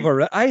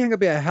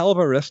a hell of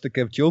a risk to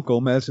give Joe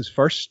Gomez his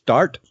first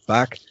start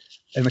back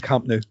in the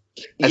Camp Nou.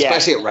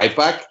 Especially at right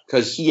back,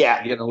 because he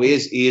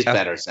is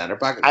better centre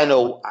back. I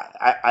know,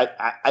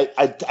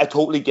 I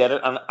totally get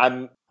it,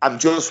 and I'm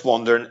just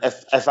wondering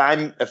if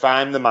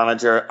I'm the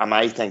manager, am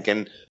I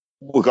thinking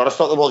we've got to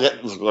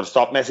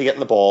stop Messi getting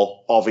the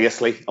ball,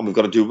 obviously, and we've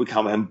got to do what we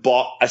can with him.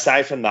 But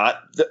aside from that,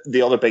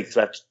 the other big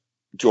threat,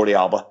 Jordi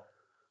Alba,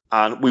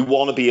 and we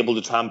want to be able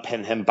to try and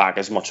pin him back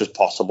as much as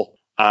possible.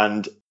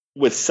 And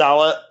with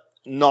Salah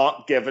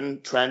not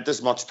giving Trent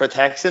as much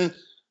protection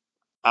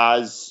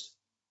as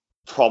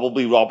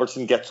probably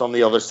Robertson gets on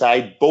the other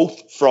side,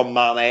 both from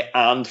Mane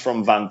and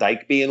from Van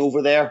Dijk being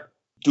over there,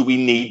 do we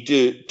need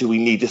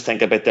to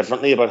think a bit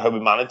differently about how we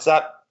manage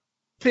that?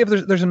 Dave,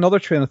 there's another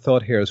train of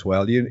thought here as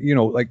well. You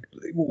know, like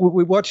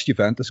we watched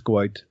Juventus go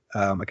out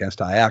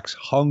against Ajax,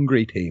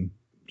 hungry team.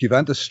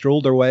 Juventus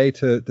strolled their way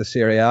to the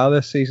Serie A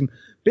this season.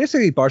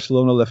 Basically,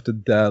 Barcelona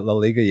lifted La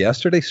Liga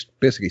yesterday.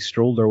 Basically,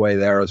 strolled their way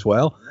there as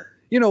well.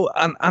 You know,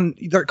 and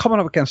they're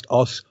coming up against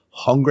us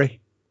hungry,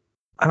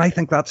 and I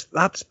think that's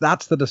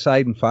the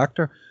deciding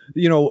factor.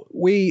 You know,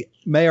 we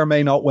may or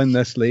may not win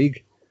this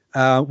league.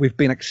 We've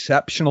been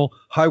exceptional.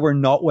 How we're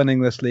not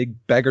winning this league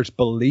beggars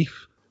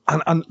belief.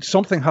 And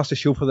something has to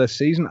show for this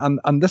season,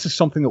 and this is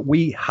something that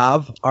we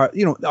have.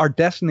 Our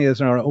destiny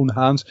is in our own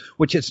hands,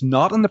 which it's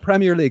not in the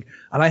Premier League.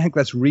 And I think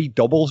this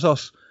redoubles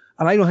us.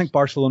 And I don't think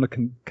Barcelona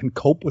can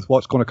cope with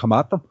what's going to come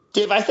at them.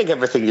 Dave, I think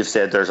everything you've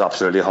said there is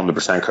absolutely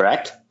 100%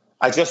 correct.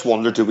 I just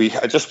wonder,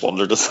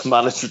 does the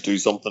manager do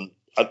something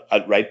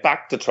at right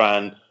back to try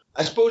and?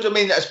 I suppose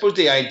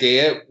the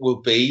idea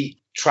will be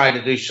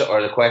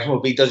the question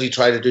will be, does he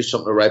try to do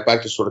something at right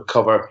back to sort of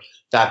cover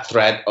that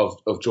threat of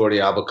Jordi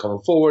Alba coming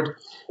forward,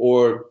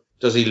 or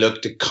does he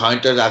look to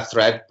counter that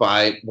threat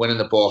by winning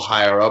the ball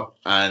higher up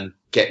and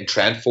getting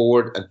Trent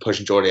forward and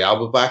pushing Jordi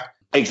Alba back?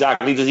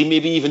 Exactly. Does he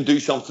maybe even do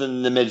something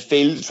in the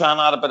midfield to try and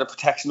add a bit of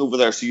protection over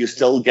there, so you're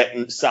still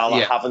getting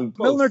Salah having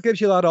both? Milner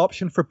gives you that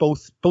option for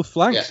both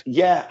flanks.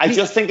 Yeah, I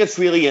just think it's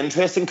really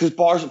interesting because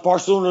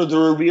Barcelona,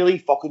 they're a really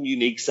fucking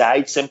unique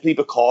side simply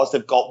because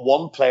they've got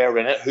one player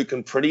in it who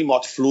can pretty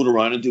much float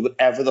around and do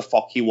whatever the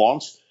fuck he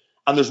wants.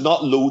 And there's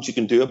not loads you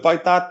can do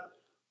about that.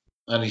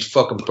 And he's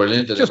fucking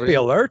brilliant. Just be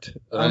alert.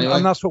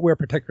 And that's what we're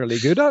particularly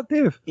good at,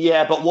 Dave.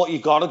 Yeah, but what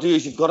you've got to do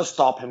is you've got to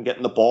stop him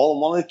getting the ball.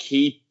 And one of the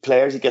key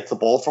players he gets the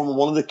ball from, and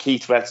one of the key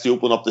threats to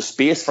open up the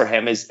space for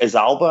him is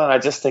Alba. And I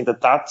just think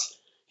that's,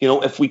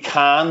 if we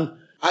can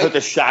put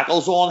the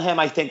shackles on him,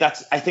 I think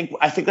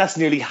that's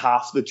nearly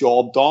half the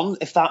job done,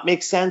 if that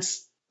makes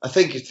sense. I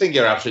think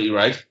you're absolutely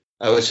right,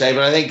 I would say.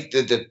 But I think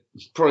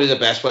probably the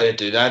best way to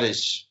do that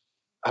is,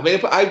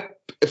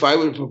 if I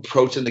were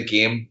approaching the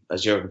game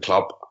as Jurgen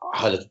Klopp,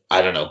 I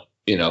don't know,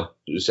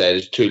 you say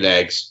it's two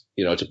legs,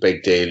 it's a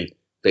big deal,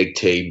 big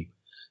team,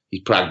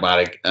 he's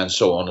pragmatic and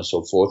so on and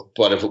so forth.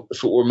 But if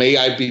it were me,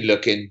 I'd be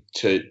looking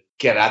to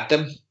get at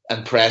them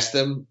and press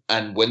them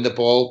and win the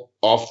ball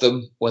off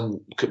them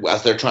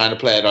as they're trying to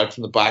play it out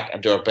from the back,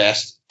 and do our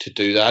best to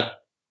do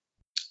that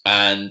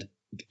and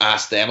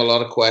ask them a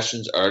lot of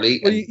questions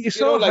early. Well, you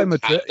saw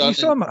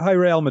how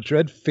Real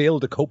Madrid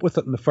failed to cope with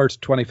it in the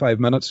first 25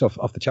 minutes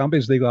of the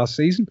Champions League last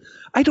season.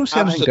 I don't see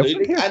anything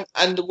different here.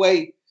 And the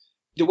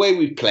way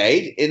we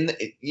played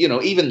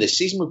even this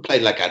season, we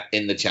played like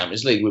in the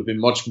Champions League. We've been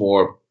much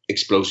more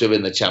explosive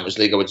in the Champions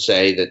League, I would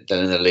say, than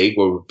in the league,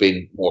 where we've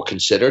been more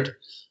considered.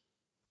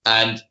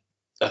 And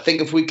I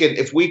think if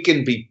we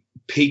can be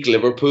peak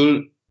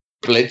Liverpool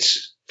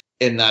blitz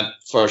in that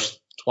first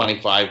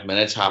 25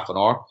 minutes, half an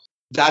hour,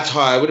 that's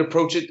how I would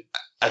approach it.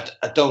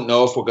 I don't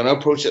know if we're going to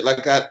approach it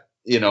like that.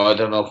 I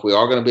don't know if we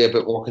are going to be a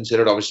bit more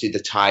considered. Obviously, the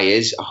tie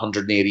is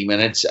 180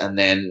 minutes, and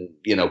then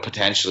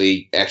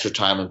potentially extra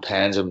time and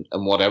pens and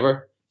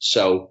whatever.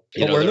 So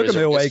we're looking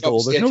at away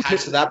goal. There's no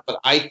attached to that, but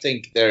I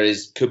think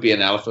could be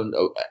an element,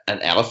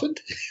 an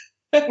element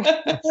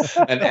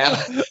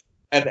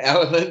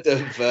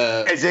of.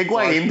 Is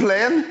Higuain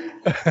playing?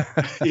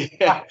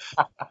 Yeah,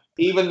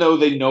 even though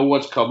they know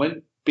what's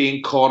coming,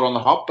 being caught on the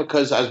hop,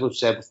 because as we've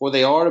said before,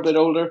 they are a bit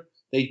older.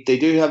 They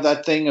do have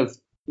that thing of.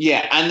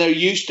 Yeah, and they're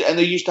used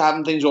to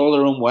having things all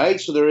their own way.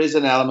 So there is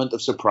an element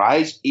of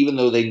surprise, even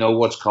though they know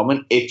what's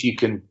coming. If you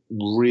can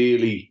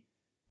really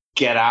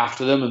get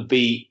after them and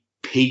be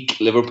peak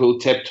Liverpool,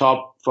 tip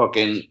top,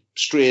 fucking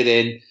straight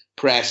in,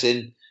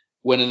 pressing,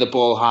 winning the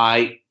ball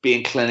high,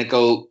 being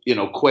clinical,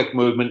 quick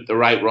movement, the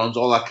right runs,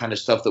 all that kind of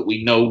stuff that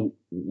we know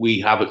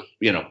we have it.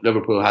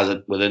 Liverpool has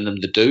it within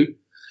them to do.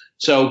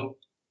 So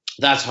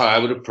that's how I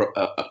would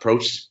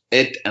approach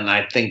it, and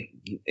I think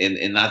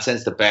in that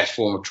sense, the best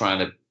form of trying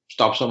to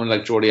stop someone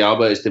like Jordi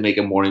Alba is to make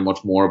him worry much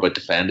more about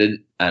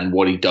defending and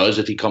what he does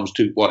if he comes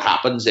to what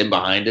happens in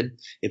behind him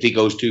if he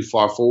goes too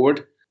far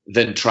forward,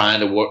 than trying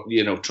to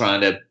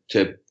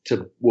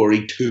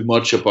worry too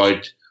much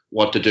about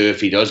what to do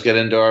if he does get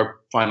into our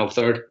final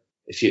third.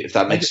 If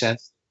that makes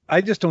sense.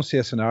 I just don't see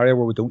a scenario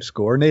where we don't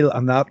score, Neil,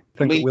 and that.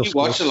 You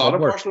watched a lot of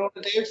Barcelona,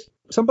 Dave.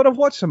 some, but I've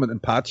watched him in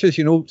patches.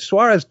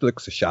 Suarez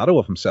looks a shadow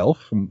of himself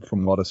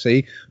from what I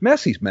see.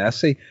 Messi's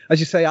Messi. As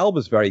you say,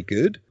 Alba's very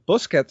good.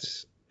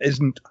 Busquets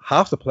isn't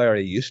half the player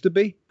he used to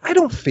be. I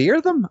don't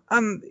fear them.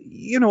 And,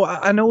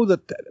 I know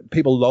that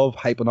people love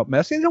hyping up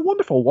Messi. He's a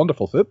wonderful,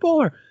 wonderful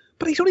footballer.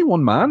 But he's only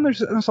one man.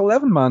 It's an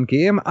 11-man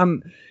game.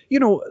 And,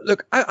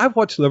 look, I've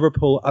watched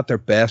Liverpool at their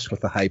best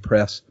with the high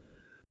press.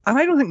 And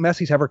I don't think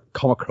Messi's ever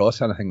come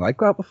across anything like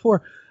that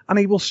before. And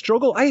he will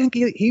struggle. I think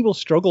he will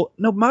struggle,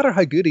 no matter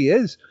how good he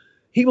is.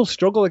 He will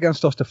struggle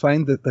against us to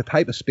find the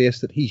type of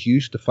space that he's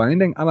used to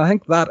finding. And I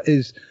think that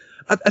is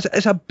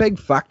a big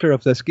factor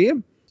of this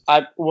game.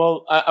 I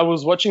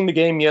was watching the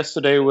game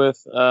yesterday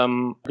with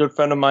a good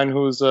friend of mine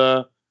who's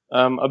a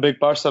big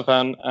Barca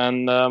fan.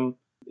 And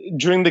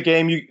during the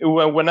game,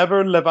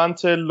 whenever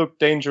Levante looked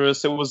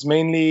dangerous, it was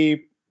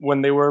mainly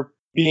when they were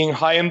being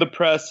high in the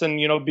press and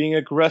being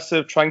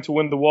aggressive, trying to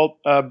win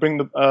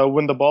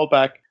the ball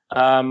back,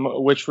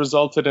 which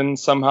resulted in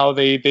somehow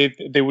they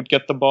would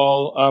get the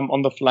ball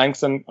on the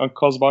flanks and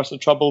cause Barca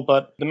trouble.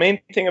 But the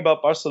main thing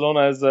about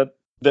Barcelona is that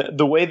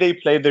the way they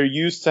play, they're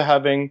used to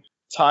having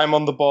time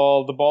on the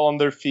ball on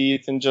their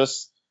feet, and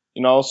just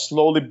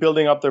slowly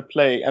building up their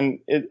play. And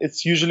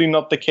it's usually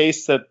not the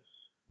case that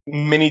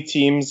many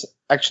teams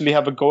actually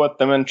have a go at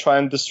them and try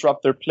and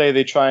disrupt their play.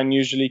 They try and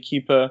usually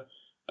keep a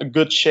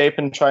good shape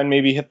and try and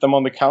maybe hit them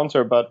on the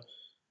counter. But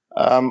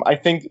I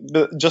think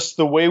just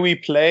the way we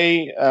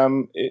play,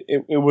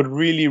 it would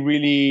really,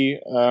 really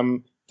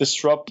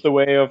disrupt the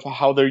way of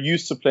how they're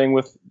used to playing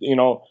with,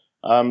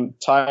 time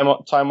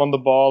on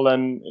the ball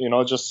and,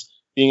 just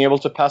being able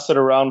to pass it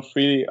around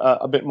freely,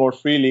 a bit more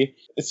freely.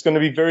 It's going to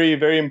be very,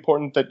 very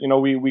important that,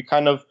 we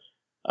kind of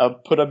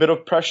put a bit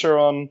of pressure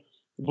on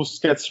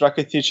Busquets,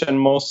 Rakitic, and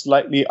most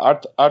likely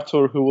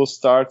Arthur, who will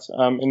start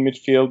in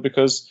midfield,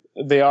 because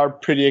they are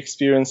pretty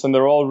experienced and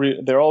they're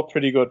all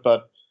pretty good.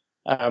 But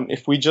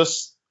if we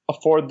just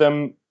afford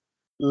them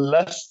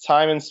less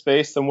time and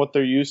space than what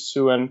they're used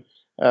to, and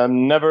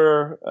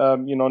never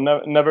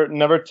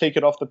take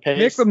it off the pace,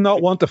 make them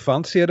not want to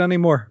fancy it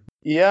anymore.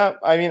 Yeah,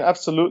 I mean,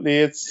 absolutely.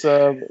 It's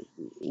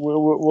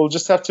we'll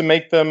just have to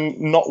make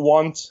them not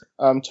want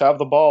to have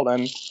the ball,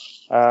 and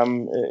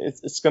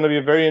it's going to be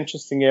a very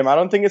interesting game. I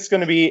don't think it's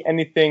going to be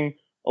anything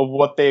of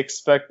what they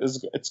expect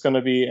it's going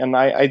to be, and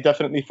I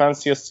definitely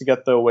fancy us to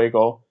get the away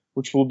goal,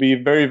 which will be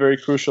very, very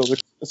crucial.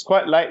 It's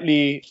quite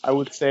likely, I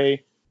would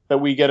say, that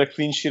we get a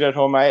clean sheet at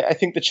home. I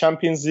think the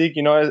Champions League,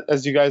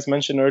 as you guys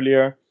mentioned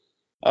earlier,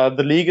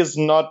 the league is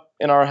not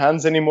in our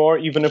hands anymore,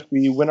 even if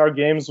we win our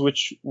games,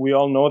 which we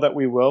all know that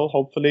we will,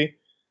 hopefully.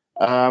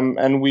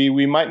 And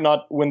we might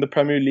not win the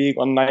Premier League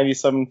on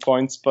 97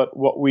 points, but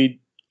what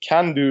we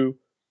can do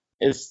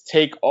is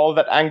take all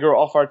that anger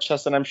off our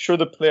chest. And I'm sure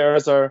the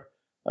players are,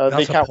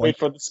 they can't wait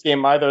for this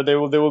game either. They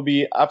will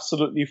be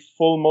absolutely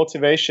full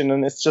motivation.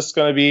 And it's just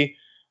going to be,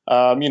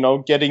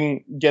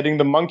 getting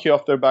the monkey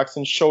off their backs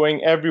and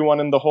showing everyone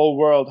in the whole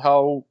world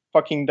how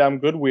fucking damn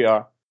good we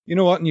are. You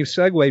know what? And you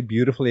segued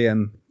beautifully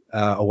in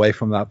away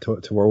from that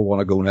to where we want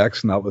to go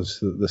next, and that was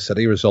the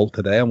City result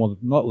today. And we'll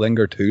not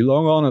linger too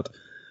long on it,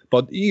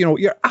 but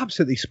you're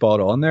absolutely spot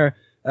on there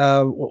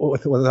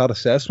with that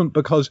assessment,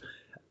 because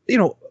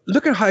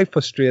look at how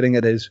frustrating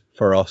it is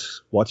for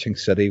us watching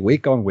City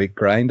week on week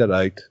grind it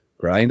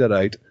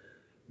out.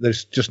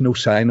 There's just no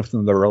sign of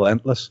them. They're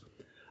relentless,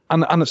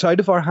 and it's out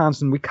of our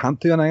hands, and we can't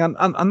do anything.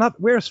 And that,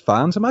 we're as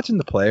fans, imagine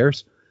the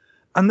players.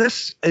 And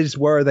this is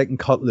where they can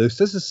cut loose.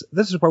 This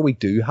is where we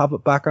do have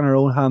it back in our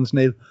own hands,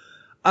 Neil.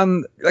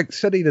 And like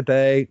City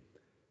today,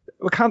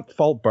 we can't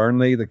fault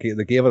Burnley. They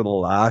gave it a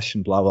lash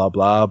and blah blah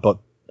blah. But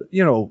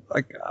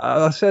like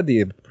I said to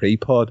you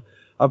pre-pod,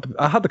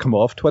 I had to come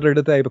off Twitter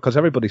today because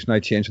everybody's now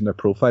changing their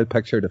profile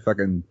picture to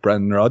fucking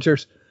Brendan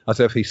Rodgers as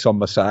if he's some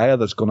messiah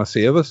that's going to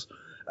save us,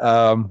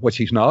 which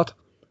he's not,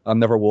 and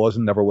never was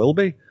and never will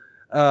be.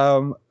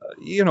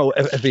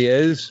 If he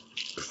is,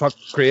 fuck,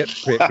 great.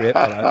 But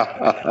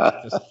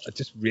I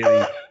just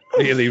really,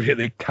 really,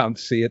 really can't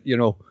see it.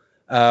 He'll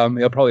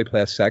probably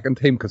play a second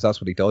team because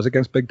that's what he does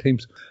against big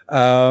teams.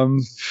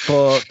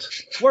 But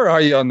where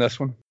are you on this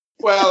one?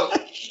 Well,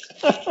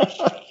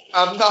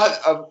 I'm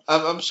not.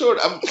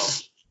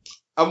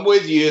 I'm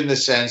with you in the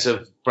sense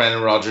of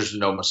Brendan Rodgers,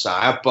 no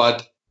messiah,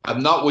 but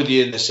I'm not with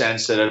you in the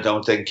sense that I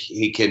don't think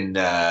he can.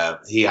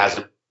 He has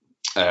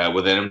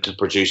within him to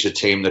produce a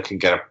team that can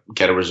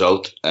get a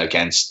result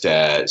against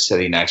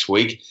City next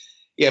week.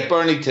 Yeah,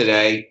 Burnley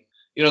today,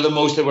 the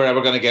most they were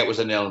ever going to get was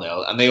a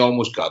 0-0, and they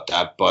almost got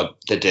that, but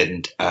they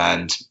didn't.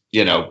 And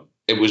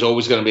it was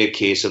always going to be a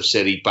case of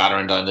City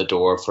battering down the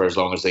door for as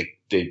long as they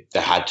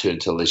had to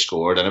until they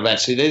scored, and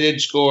eventually they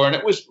did score, and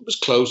it was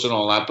close and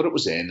all that, but it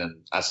was in,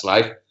 and that's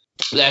life.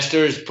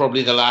 Leicester is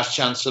probably the last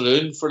chance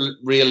saloon, for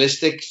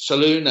realistic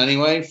saloon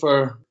anyway,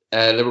 for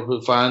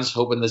Liverpool fans,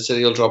 hoping that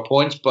City will drop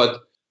points,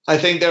 but I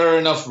think there are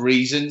enough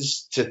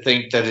reasons to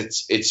think that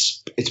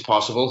it's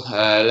possible.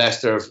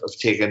 Leicester have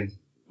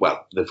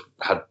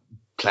had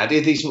plenty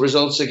of decent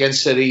results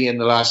against City in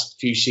the last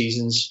few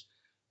seasons.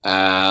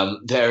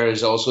 There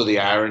is also the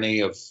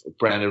irony of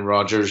Brendan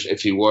Rodgers,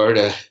 if he were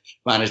to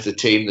manage the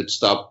team that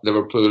stopped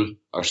Liverpool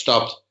or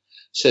stopped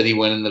City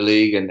winning the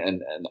league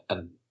and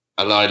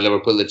allowed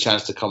Liverpool the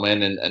chance to come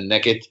in and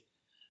nick it.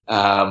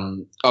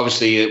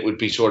 Obviously, it would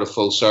be sort of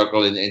full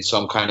circle in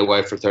some kind of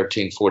way for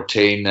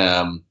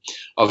 13-14.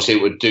 Obviously,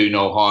 it would do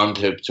no harm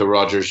to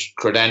Rodgers'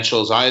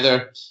 credentials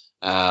either.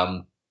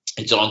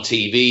 It's on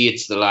TV.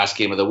 It's the last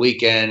game of the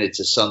weekend. It's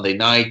a Sunday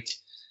night.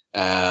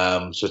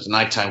 So it's a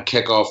nighttime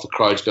kickoff. The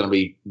crowd's going to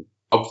be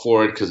up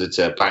for it because it's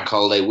a bank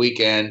holiday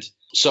weekend.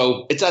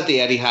 So it's at the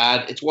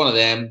Etihad. It's one of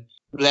them.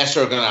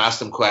 Leicester are going to ask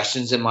them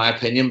questions, in my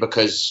opinion,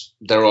 because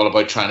they're all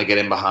about trying to get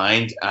in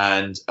behind.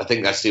 And I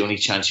think that's the only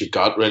chance you've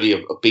got, really,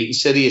 of beating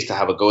City is to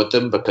have a go at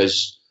them,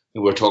 because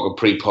we're talking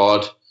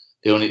pre-pod.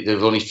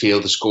 They've only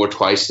failed to score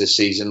twice this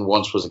season.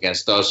 Once was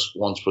against us.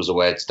 Once was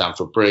away at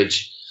Stamford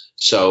Bridge.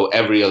 So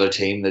every other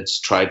team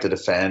that's tried to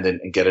defend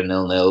and get a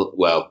 0-0,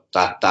 well,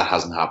 that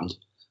hasn't happened.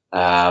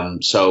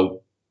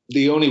 So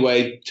the only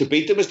way to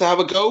beat them is to have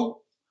a go.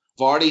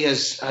 Vardy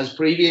has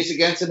previous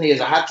against them. He has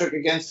a hat-trick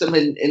against them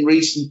in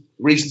recent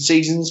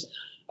seasons.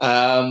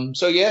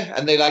 So yeah,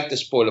 and they like to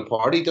spoil a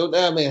party, don't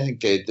they? I mean, I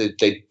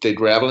think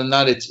they'd revel in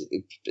that.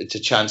 It's a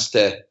chance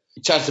to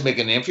make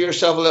a name for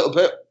yourself a little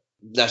bit.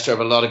 Leicester have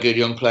a lot of good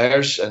young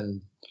players,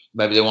 and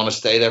maybe they want to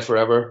stay there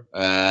forever.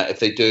 If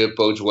they do, it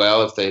bodes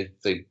well. If they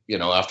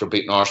after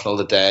beating Arsenal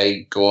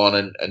today, go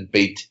on and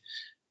beat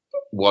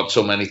what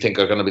so many think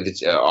are going to be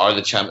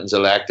the champions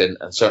elect, and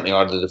certainly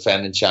are the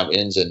defending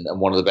champions and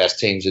one of the best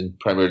teams in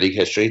Premier League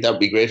history. That would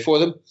be great for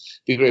them.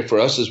 Be great for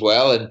us as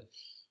well. And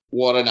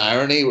what an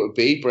irony it would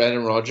be,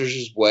 Brendan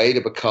Rodgers' way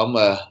to become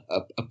a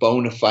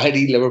bona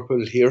fide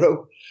Liverpool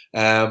hero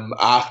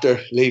after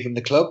leaving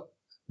the club.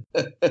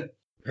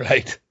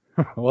 Right.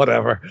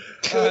 Whatever.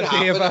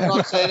 Dave, I'm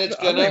not saying it's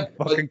gonna.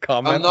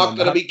 I'm not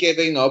going to be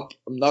giving up.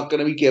 I'm not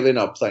going to be giving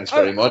up. Thanks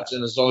very much.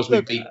 And as long as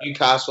we beat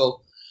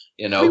Newcastle,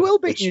 we will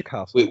beat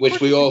Newcastle,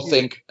 which we all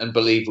think and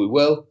believe we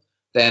will,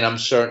 then I'm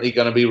certainly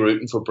going to be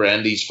rooting for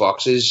Brendy's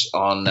Foxes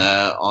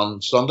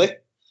on Sunday.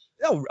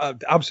 No,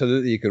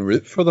 absolutely, you can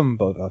root for them,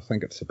 but I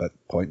think it's a bit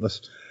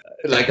pointless.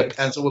 Like a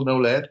pencil with no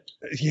lead.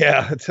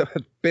 Yeah, it's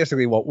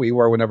basically what we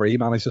were whenever he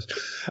managed us.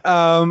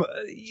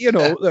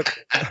 Look,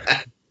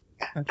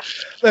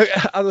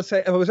 as I say,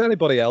 if it was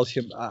anybody else,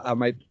 I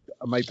might.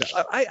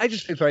 I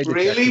just feel very.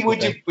 Really,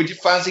 would you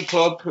fancy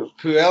Claude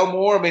Puel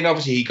more? I mean,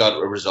 obviously he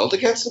got a result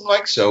against him,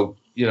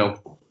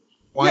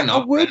 why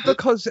not? I would,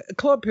 because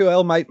Claude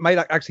Puel might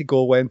actually go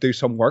away and do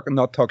some work and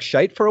not talk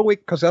shite for a week,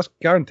 because that's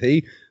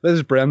guarantee. This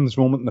is Brendan's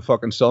moment in the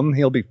fucking sun.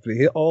 He'll be doing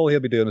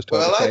is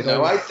talking shite.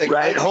 I think.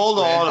 Right, hold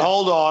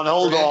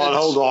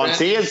on.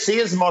 See,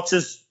 as much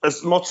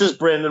as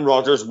Brendan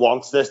Rodgers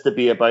wants this to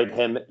be about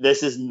him,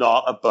 this is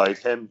not about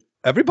him.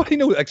 Everybody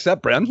knows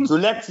except Brendan. So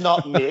let's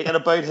not make it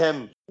about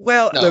him.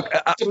 Well, no, look,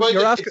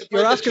 you're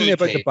asking me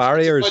about the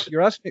barriers.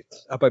 You're asking me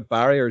about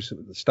barriers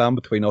that stand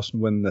between us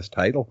and winning this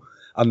title,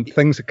 and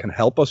things that can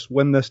help us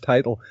win this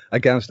title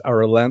against a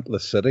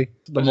relentless City.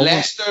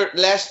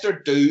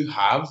 Leicester do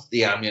have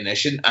the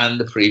ammunition and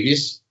the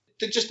previous.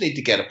 They just need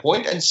to get a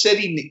point. And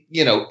City,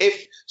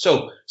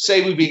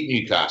 say we beat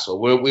Newcastle.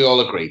 We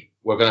all agree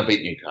we're going to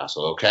beat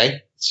Newcastle,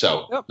 okay?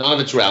 So none of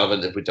it's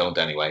relevant if we don't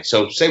anyway.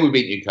 So say we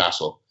beat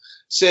Newcastle.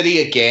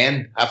 City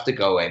again have to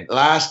go in.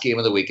 Last game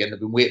of the weekend. They've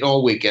been waiting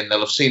all weekend.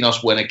 They'll have seen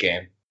us win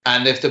again.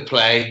 And if they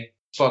play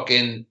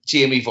fucking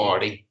Jamie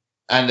Vardy,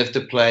 and if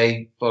they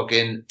play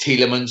fucking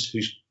Tielemans,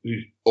 who's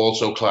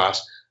also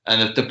class,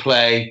 and if they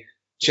play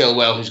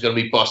Chilwell, who's going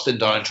to be busting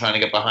down trying to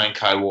get behind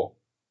Kyle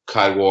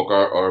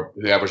Walker or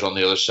whoever's on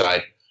the other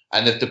side,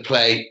 and if they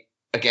play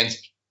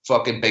against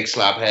fucking big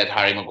slabhead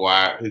Harry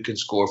Maguire, who can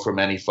score from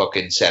any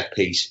fucking set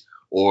piece,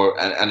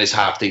 and is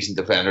half decent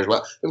defender as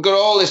well. They've got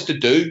all this to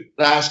do.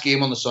 Last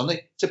game on the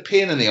Sunday. It's a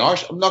pain in the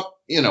arse. I'm not,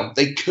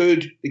 they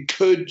could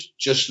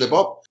just slip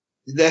up.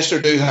 Leicester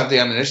do have the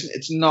ammunition.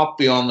 It's not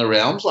beyond the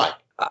realms, like.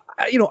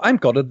 I'm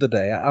gutted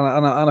today,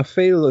 and I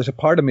feel there's a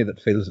part of me that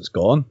feels it's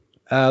gone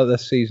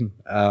this season.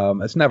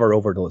 It's never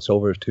over till it's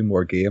over. There's 2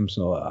 more games,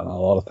 and a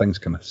lot of things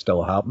can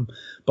still happen.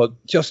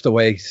 But just the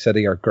way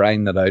City are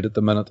grinding it out at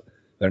the minute,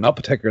 they're not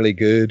particularly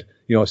good.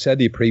 I said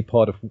to you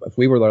pre-pod, if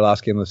we were their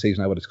last game of the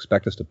season, I would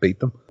expect us to beat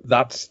them.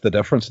 That's the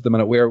difference at the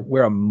minute.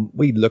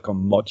 We look a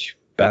much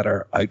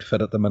better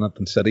outfit at the minute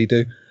than City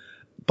do.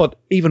 But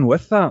even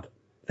with that,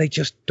 they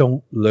just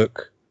don't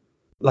look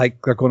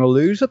like they're going to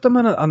lose at the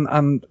minute.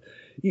 And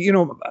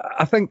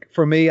I think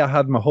for me, I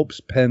had my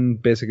hopes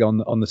pinned basically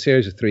on the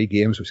series of 3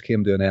 games, which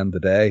came to an end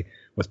today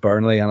with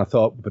Burnley. And I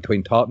thought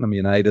between Tottenham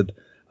United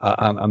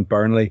and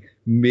Burnley,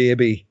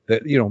 maybe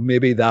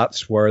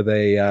that's where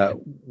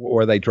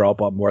they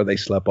drop up, where they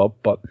slip up.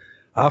 But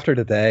after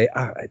today,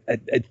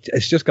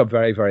 it's just got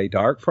very, very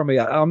dark for me.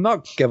 I'm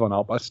not giving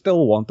up. I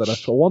still want it. I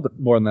still want it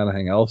more than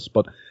anything else.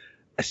 But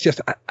it's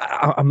just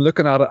I'm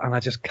looking at it and I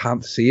just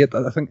can't see it.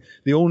 I think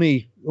the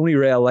only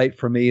real light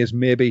for me is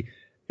maybe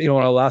on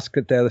our last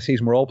good day of the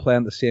season, we're all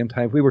playing at the same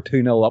time. If we were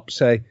 2-0 up,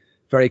 say,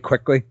 very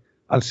quickly,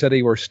 and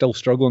City were still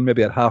struggling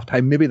maybe at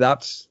half-time. Maybe I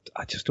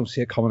just don't see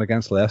it coming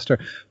against Leicester,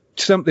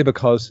 simply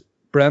because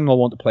Brendan will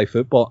want to play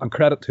football, and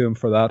credit to him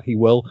for that, he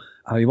will.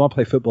 And if you want to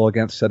play football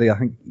against City, I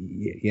think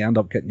you end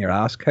up getting your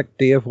ass kicked.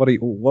 Dave,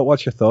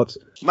 what's your thoughts?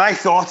 My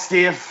thoughts,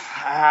 Dave.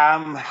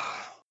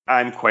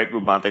 I'm quite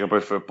romantic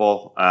about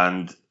football,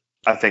 and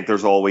I think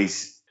there's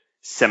always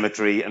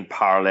symmetry and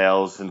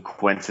parallels and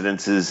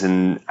coincidences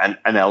and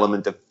an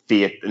element of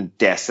fate and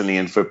destiny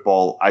in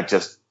football. I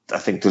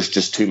think there's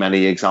just too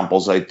many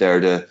examples out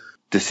there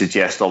to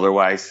suggest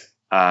otherwise.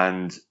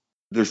 And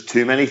there's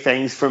too many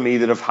things for me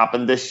that have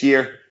happened this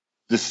year.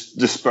 The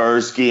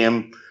Spurs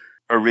game,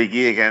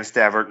 Origi against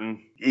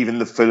Everton, even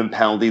the Fulham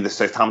penalty, the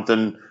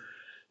Southampton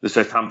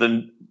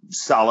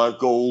Salah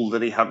goal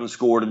that he hadn't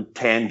scored in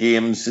 10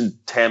 games in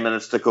 10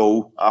 minutes to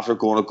go after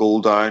going a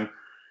goal down.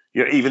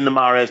 Even the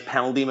Mahrez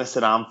penalty miss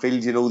at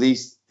Anfield.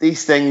 These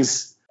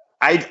things.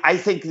 I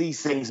think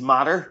these things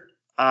matter,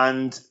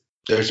 and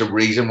there's a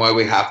reason why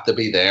we have to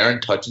be there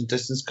in touching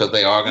distance, because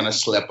they are going to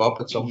slip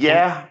up at some point.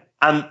 Yeah,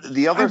 and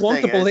the other thing I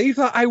want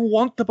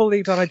to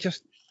believe that. I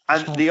just.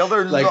 And the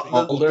other,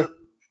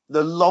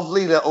 the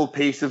lovely little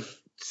piece of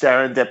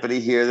serendipity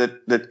here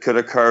that could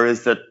occur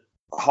is that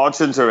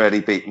Hodgson's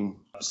already beaten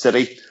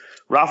City,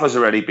 Rafa's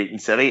already beaten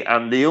City,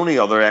 and the only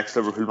other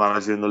ex-Liverpool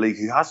manager in the league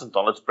who hasn't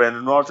done it's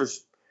Brendan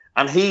Rodgers,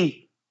 and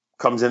he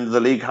comes into the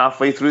league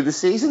halfway through the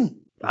season.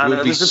 It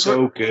would be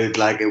so good.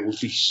 It would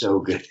be so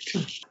good.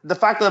 The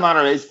fact of the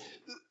matter is,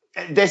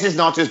 this is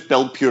not just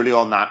built purely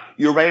on that.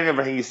 You're right in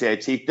everything you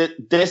said, Chief.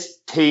 This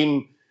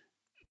team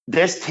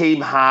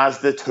has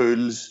the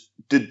tools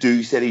to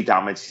do City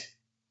damage,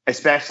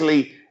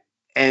 especially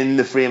in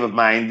the frame of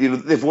mind.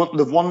 They've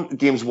won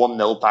games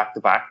 1-0 back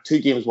to back, 2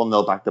 games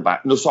 1-0 back to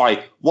back. No, sorry,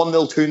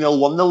 1-0, 2-0,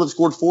 1-0. They've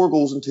scored 4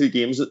 goals in 2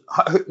 games.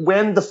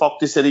 When the fuck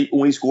does City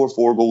only score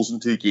 4 goals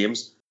in 2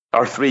 games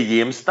or 3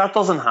 games? That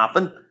doesn't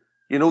happen.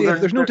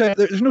 There's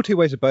no two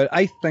ways about it.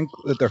 I think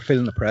that they're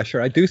feeling the pressure.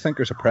 I do think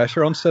there's a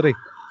pressure on City,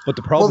 but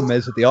the problem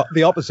is that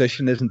the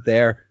opposition isn't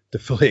there to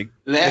fully.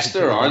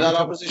 Leicester are that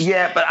opposition.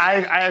 Yeah, but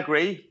I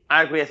agree.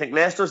 I think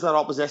Leicester's that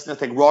opposition. I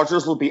think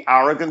Rodgers will be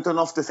arrogant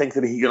enough to think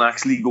that he can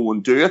actually go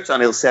and do it,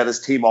 and he'll set his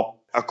team up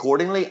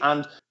accordingly.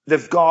 And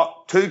they've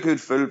got 2 good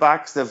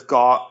fullbacks. They've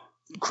got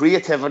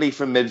creativity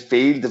from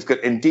midfield. They've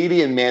got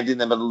Ndidi and Mendy in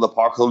the middle of the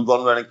park who'll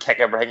run around and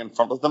kick everything in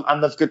front of them.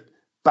 And they've got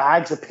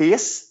bags of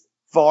pace.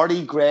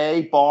 Vardy,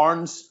 Gray,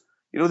 Barnes.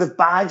 They've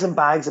bags and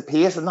bags of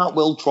pace, and that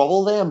will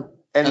trouble them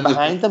and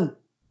behind them.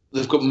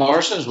 They've got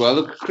Morrison as well.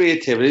 They've got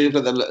creativity.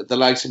 They've got the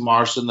likes of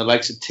Morrison, the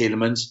likes of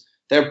Tielemans.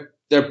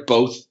 They're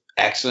both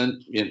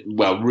excellent.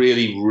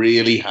 Really,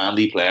 really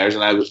handy players.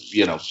 And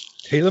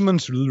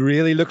Tielemans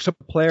really looks a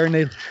player,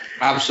 Neil.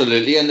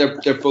 Absolutely, and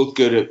they're both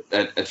good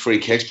at free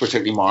kicks,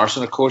 particularly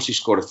Morrison. Of course, he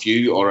scored a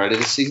few already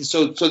this season.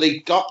 So they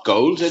got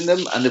goals in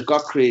them, and they've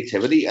got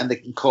creativity, and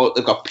they've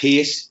got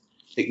pace.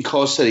 They can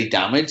cause City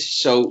damage.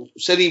 So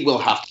City will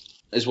have,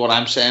 is what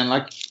I'm saying.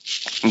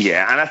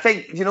 Yeah, and I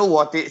think, you know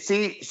what,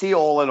 see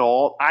all in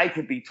all, I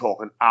could be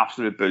talking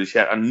absolute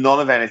bullshit, and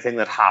none of anything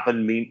that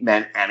happened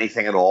meant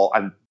anything at all,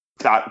 and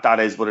that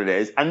is what it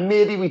is. And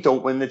maybe we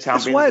don't win the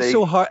Champions League.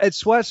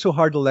 It's why it's so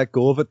hard to let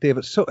go of it,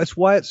 David. So it's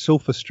why it's so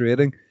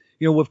frustrating.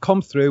 We've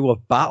come through,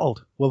 we've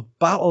battled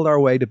our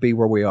way to be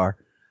where we are,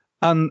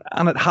 and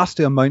it has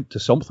to amount to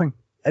something.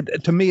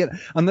 To me,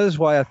 and this is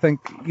why I think,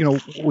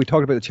 we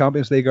talked about the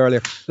Champions League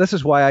earlier. This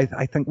is why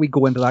I think we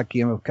go into that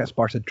game against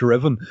Barca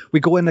driven. We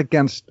go in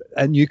against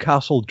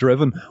Newcastle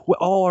driven.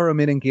 All our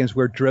remaining games,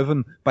 we're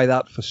driven by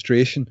that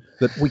frustration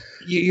that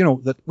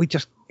we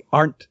just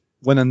aren't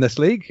winning this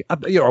league.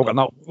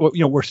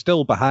 We're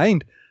still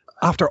behind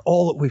after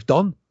all that we've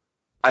done.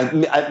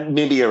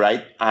 Maybe you're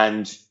right,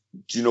 and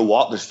do you know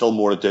what? There's still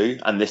more to do,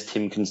 and this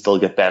team can still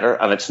get better.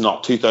 And it's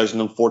not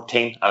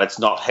 2014, and it's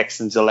not Hicks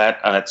and Gillette,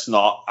 and it's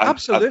not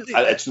absolutely.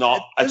 It's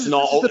not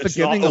the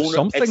beginning of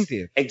something,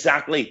 Dave.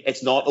 Exactly.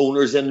 It's not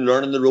owners in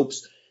learning the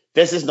ropes.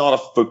 This is not a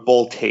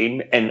football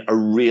team in a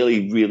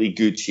really, really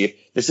good shape.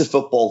 This is a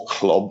football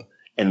club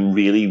in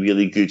really,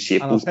 really good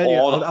shape. I'll tell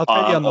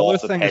you another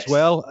thing as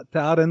well to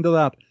add into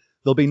that.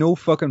 There'll be no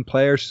fucking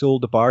players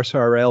sold to Barca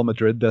or Real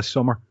Madrid this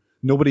summer.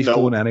 Nobody's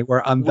going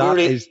anywhere, and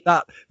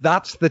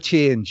that's the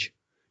change.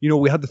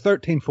 We had the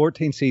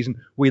 13-14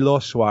 season, we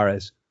lost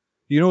Suarez.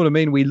 You know what I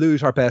mean? We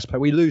lose our best player.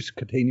 We lose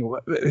Coutinho,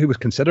 who was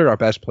considered our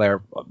best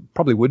player.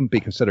 Probably wouldn't be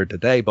considered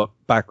today, but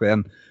back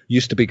then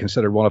used to be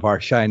considered one of our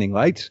shining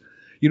lights.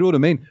 You know what I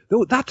mean?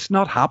 Though that's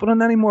not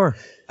happening anymore,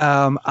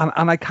 and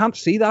I can't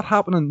see that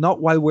happening. Not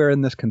while we're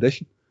in this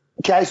condition.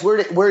 Guys,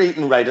 we're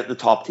eating right at the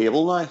top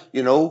table now.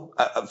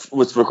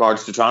 With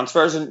regards to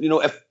transfers, and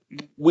if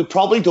we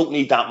probably don't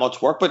need that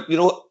much work, but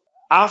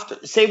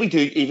after say we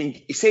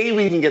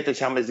even get the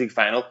Champions League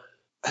final,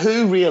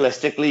 who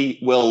realistically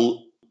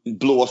will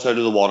blow us out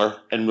of the water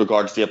in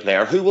regards to a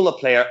player? Who will a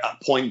player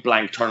point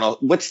blank turn us?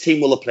 Which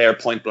team will a player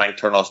point blank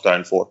turn us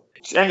down for?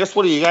 Angus,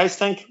 what do you guys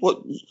think?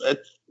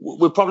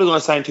 We're probably going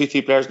to sign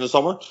 2-3 players in the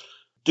summer.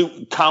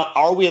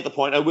 Are we at the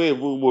point where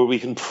we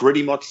can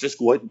pretty much just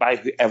go out and buy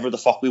whoever the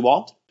fuck we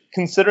want?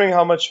 considering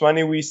how much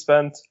money we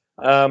spent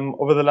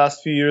over the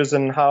last few years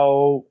and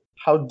how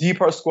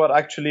deep our squad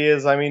actually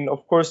is, I mean,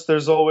 of course,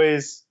 there's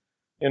always,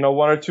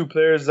 one or two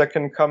players that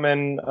can come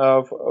in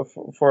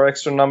for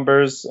extra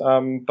numbers.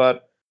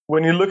 But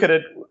when you look at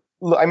it,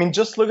 I mean,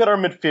 just look at our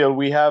midfield.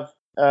 We have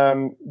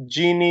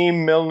Gini,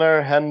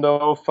 Milner,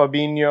 Hendo,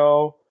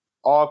 Fabinho,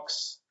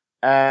 Ox,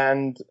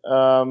 and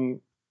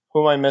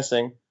who am I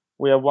missing?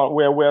 We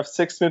have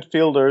 6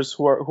 midfielders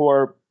who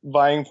are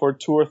vying for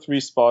 2 or 3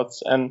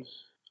 spots, and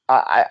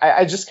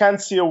I just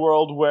can't see a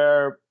world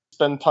where we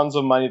spend tons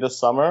of money this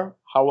summer.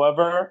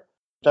 However,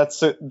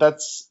 that's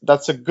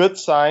a good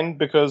sign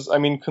because, I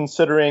mean,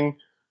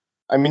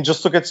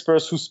 just look at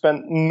Spurs, who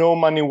spent no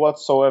money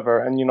whatsoever,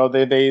 and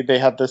they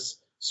had this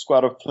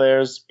squad of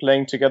players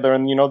playing together,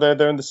 and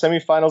they're in the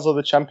semi-finals of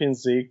the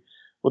Champions League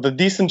with a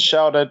decent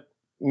shout at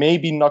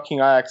maybe knocking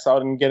Ajax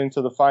out and getting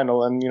to the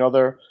final, and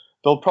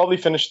they'll probably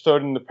finish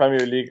 3rd in the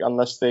Premier League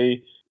unless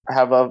they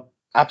have a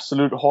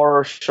absolute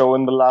horror show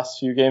in the last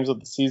few games of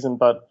the season.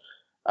 But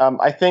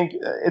I think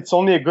it's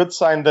only a good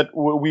sign that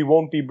we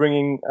won't be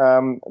bringing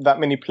that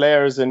many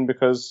players in,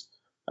 because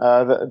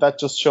that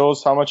just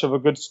shows how much of a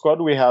good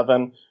squad we have.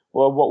 And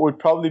what we'd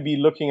probably be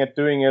looking at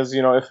doing is,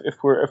 if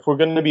we're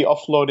going to be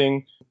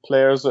offloading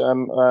players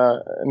in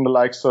the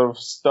likes of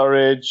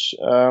Sturridge,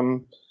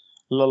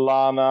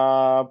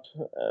 Lallana,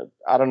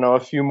 I don't know,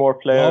 a few more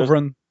players.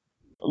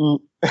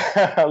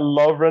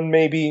 Lovren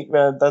maybe.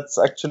 That's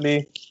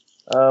actually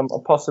a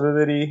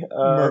possibility.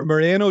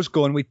 Moreno's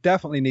going. We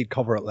definitely need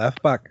cover at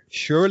left back.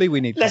 Surely we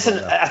need.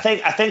 Listen, I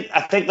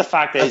think the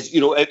fact is,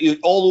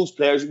 all those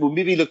players. We'll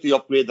maybe look to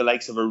upgrade the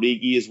likes of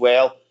Origi as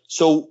well.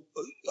 So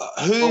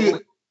who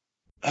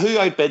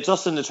outbids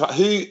us in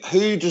the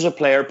who does a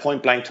player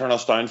point blank turn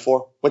us down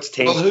for? Which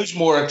team? Well, who's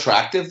more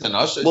attractive than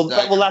us?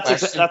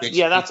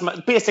 That's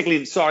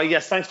basically. Sorry,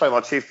 yes, thanks very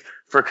much, Chief,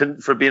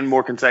 for being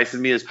more concise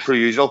than me as per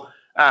usual.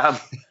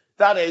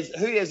 That is,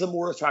 who is a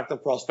more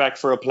attractive prospect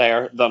for a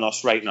player than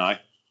us right now?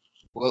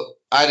 Well,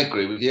 I'd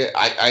agree with you.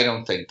 I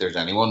don't think there's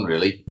anyone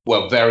really.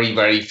 Well, very,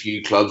 very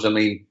few clubs. I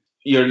mean,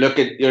 you're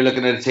looking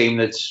at a team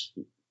that's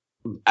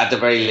at the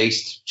very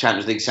least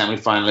Champions League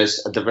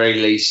semi-finalists, at the very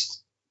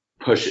least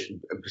push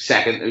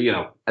second.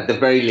 At the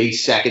very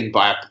least second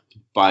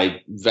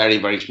by very,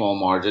 very small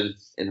margin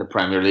in the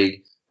Premier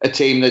League. A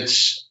team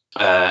that's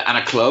and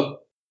a club,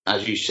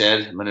 as you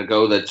said a minute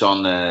ago, that's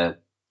on the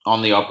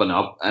up and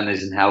up and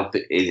is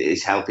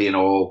healthy in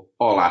all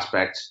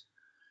aspects.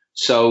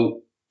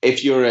 So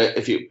if you're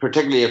a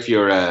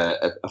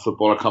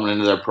footballer coming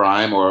into their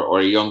prime, or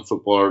a young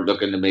footballer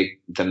looking to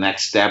make the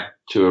next step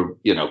to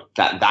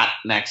that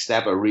next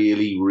step, a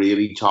really,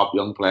 really top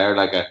young player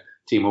like a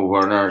Timo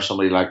Werner or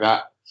somebody like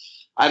that,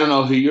 I don't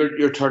know who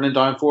you're turning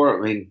down for.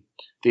 I mean,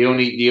 the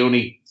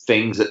only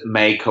things that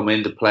may come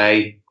into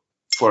play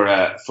for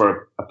a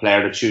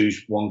player to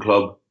choose one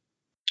club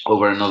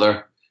over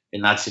another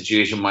in that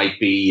situation might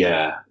be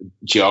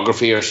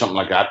geography or something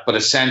like that. But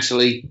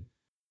essentially,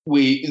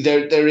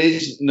 there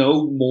is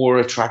no more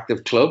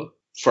attractive club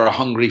for a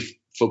hungry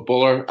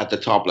footballer at the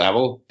top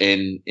level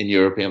in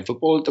European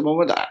football at the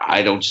moment.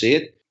 I don't see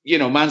it.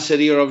 Man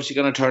City are obviously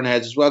going to turn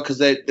heads as well because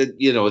they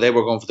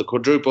were going for the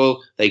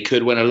quadruple. They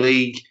could win a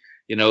league.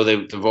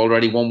 They've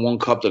already won one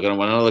cup. They're going to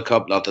win another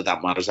cup. Not that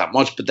that matters that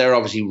much, but they're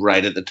obviously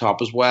right at the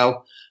top as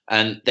well,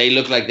 and they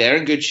look like they're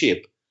in good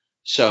shape.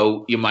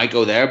 So you might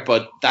go there,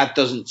 but that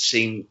doesn't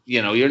seem,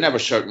 you're never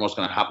certain what's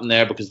going to happen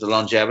there because the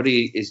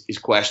longevity is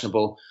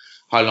questionable.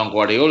 How long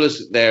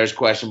Guardiola's there is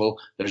questionable.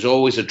 There's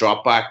always a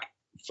drop back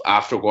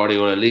after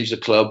Guardiola leaves the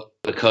club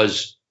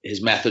because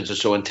his methods are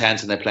so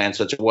intense and they play in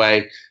such a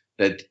way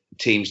that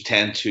teams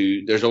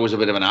there's always a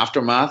bit of an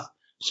aftermath.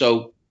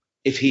 So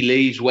if he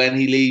leaves, when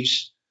he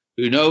leaves,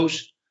 who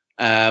knows?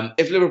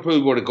 If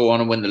Liverpool were to go on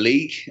and win the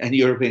league and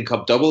European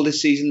Cup double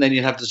this season, then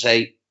you'd have to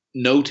say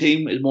no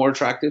team is more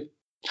attractive.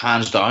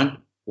 Hands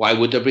down. Why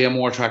would there be a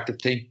more attractive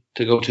team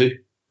to go to?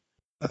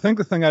 I think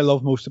the thing I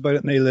love most about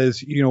it, Neil,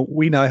 is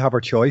we now have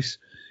our choice.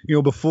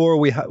 Before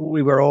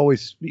we were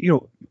always there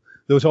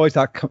was always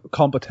that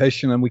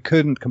competition, and we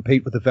couldn't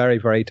compete with the very,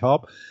 very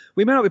top.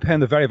 We may not be paying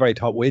the very, very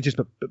top wages,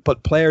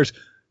 but players,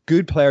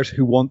 good players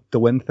who want to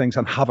win things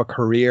and have a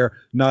career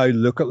now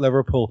look at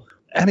Liverpool.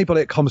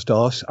 Anybody that comes to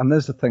us, and this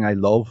is the thing I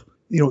love.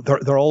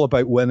 They're all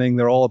about winning.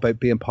 They're all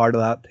about being part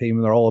of that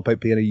team. They're all about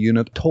being a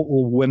unit.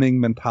 Total winning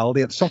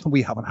mentality. It's something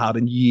we haven't had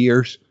in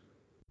years.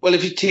 Well,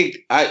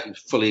 I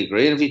fully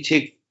agree. And if you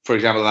take, for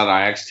example, that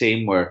Ajax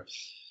team where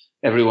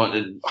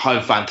everyone, how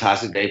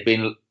fantastic they've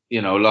been,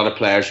 a lot of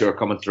players who are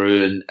coming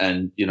through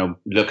and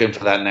looking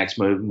for that next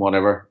move and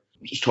whatever.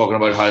 Just talking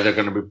about how they're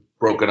going to be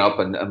broken up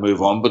and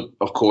move on. But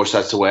of course,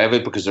 that's the way of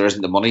it because there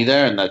isn't the money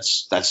there. And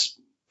that's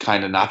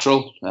kind of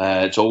natural.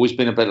 It's always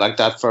been a bit like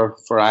that for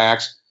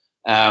Ajax.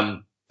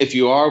 If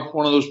you are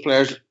one of those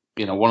players,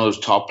 one of those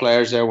top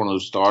players there, one of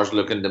those stars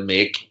looking to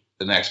make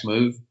the next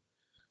move,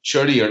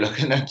 surely you're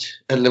looking at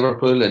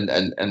Liverpool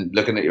and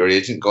looking at your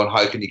agent going,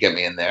 how can you get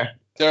me in there?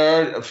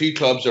 There are a few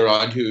clubs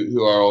around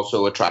who are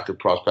also attractive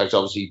prospects,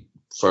 obviously,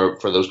 for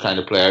those kind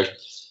of players.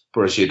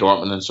 Borussia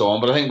Dortmund and so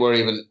on. But I think we're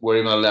even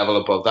a level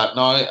above that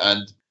now.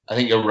 And I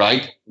think you're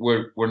right.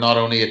 We're not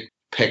only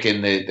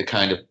picking the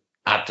kind of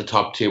at the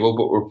top table,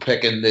 but we're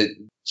picking the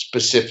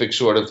specific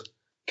sort of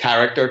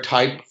character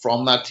type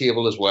from that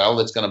table as well.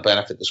 That's going to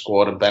benefit the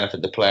squad and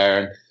benefit the player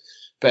and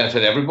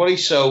benefit everybody.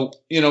 So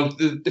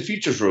the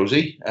future's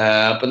rosy.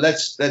 But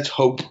let's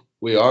hope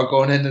we are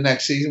going into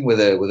next season with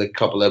a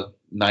couple of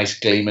nice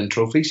gleaming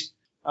trophies.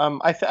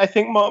 I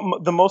think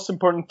the most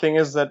important thing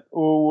is that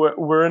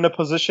we're in a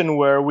position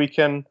where we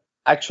can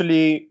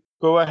actually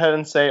go ahead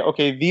and say,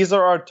 okay, these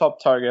are our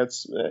top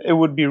targets. It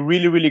would be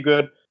really, really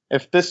good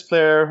if this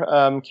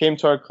player came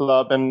to our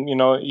club and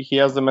he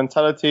has the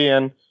mentality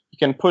and he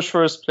can push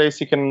for his place,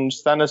 he can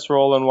understand his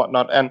role and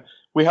whatnot. And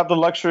we have the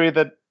luxury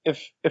that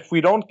if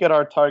we don't get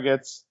our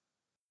targets,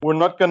 we're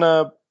not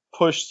gonna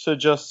push to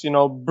just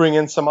bring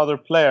in some other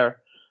player.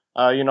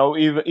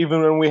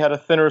 Even when we had a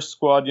thinner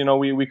squad,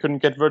 we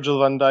couldn't get Virgil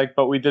van Dijk,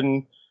 but we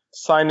didn't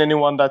sign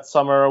anyone that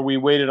summer. We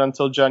waited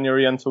until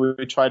January until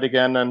we tried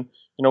again, and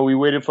we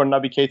waited for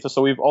Naby Keita.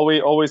 So we've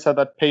always had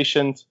that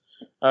patient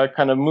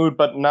kind of mood,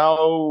 but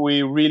now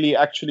we really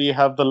actually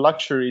have the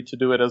luxury to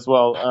do it as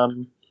well.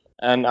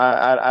 And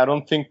I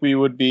don't think we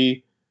would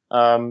be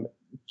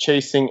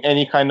chasing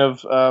any kind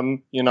of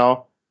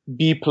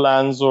B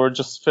plans or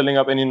just filling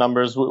up any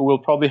numbers. We'll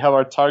probably have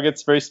our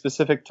targets, very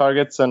specific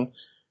targets, and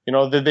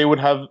that they would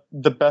have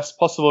the best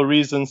possible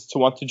reasons to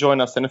want to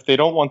join us. And if they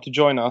don't want to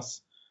join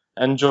us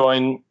and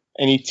join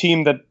any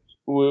team that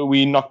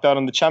we knocked out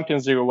in the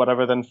Champions League or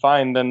whatever, then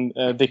fine, then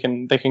they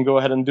can go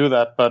ahead and do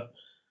that. But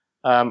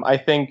I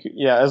think,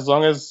 as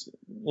long as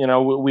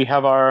we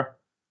have our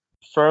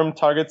firm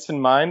targets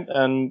in mind,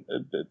 and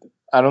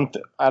I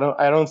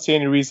don't see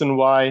any reason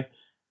why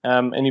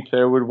any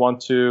player would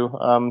want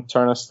to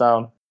turn us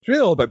down. It's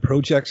really all about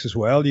projects as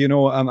well,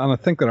 and I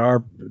think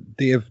that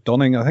Dave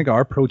Dunning, I think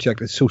our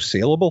project is so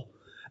saleable.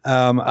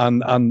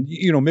 And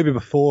maybe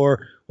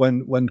before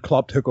when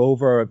Klopp took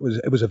over, it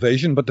was a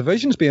vision, but the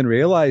vision's being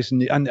realised,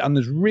 and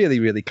there's really,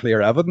 really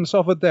clear evidence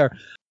of it there.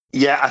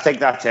 Yeah, I think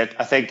that's it.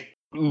 I think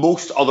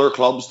most other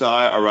clubs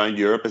now around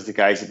Europe, as the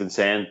guys have been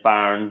saying,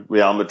 Bayern,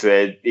 Real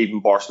Madrid, even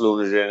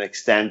Barcelona to an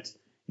extent,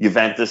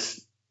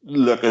 Juventus,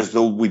 look as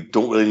though we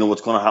don't really know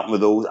what's going to happen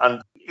with those.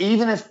 And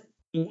even if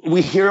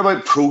we hear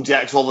about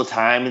projects all the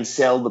time and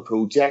sell the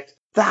project,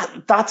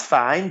 that's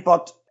fine,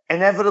 but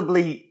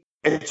inevitably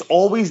it's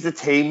always the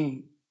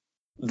team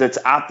that's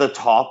at the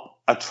top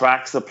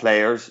attracts the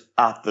players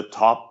at the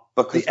top,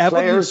 because the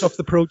evidence of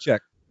the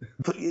project.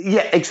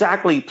 Yeah,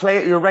 exactly.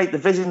 You're right. The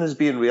vision is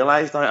being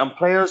realised now, and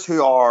players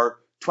who are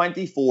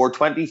 24,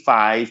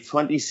 25,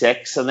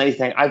 26, and they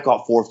think, I've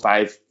got 4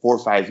 or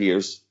 5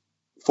 years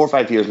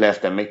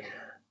left in me.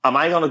 Am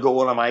I going to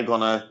go and am I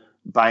going to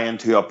buy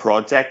into a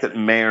project that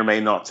may or may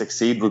not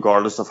succeed,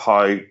 regardless of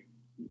how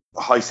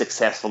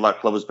successful that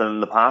club has been in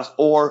the past?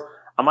 Or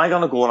am I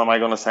going to go and am I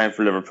going to sign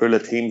for Liverpool, a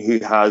team who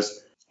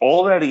has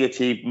already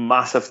achieved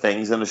massive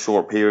things in a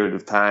short period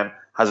of time,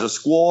 has a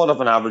squad of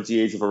an average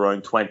age of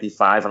around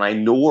 25, and I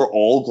know we're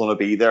all going to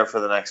be there for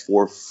the next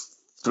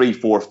 3,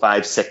 4,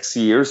 5, 6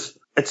 years.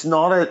 It's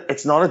not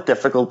a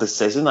difficult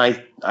decision,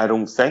 I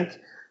don't think.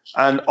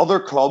 And other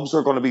clubs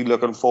are going to be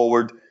looking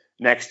forward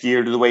next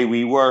year to the way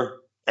we were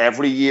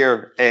every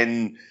year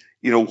in,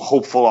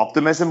 hopeful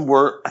optimism.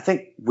 I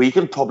think we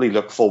can probably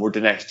look forward to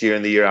next year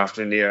and the year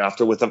after and the year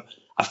after with a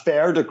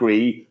fair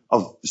degree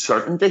of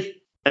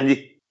certainty. And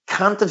you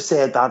can't have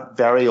said that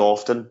very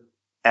often,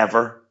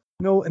 ever.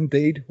 No,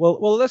 indeed. Well,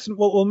 listen,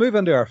 we'll move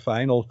into our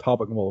final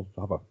topic and we'll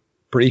have a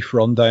brief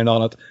rundown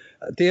on it.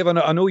 Dave,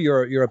 I know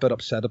you're a bit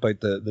upset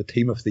about the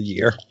team of the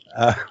year.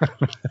 I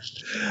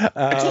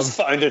just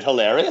found it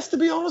hilarious, to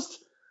be honest.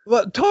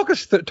 Well, talk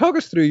us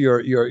through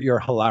your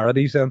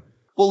hilarities then.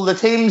 Well, the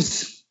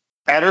team's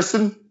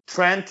Ederson,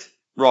 Trent,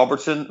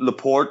 Robertson,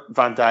 Laporte,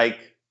 Van Dijk,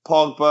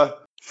 Pogba,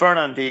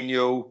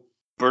 Fernandinho,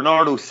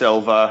 Bernardo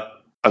Silva,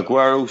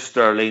 Aguero,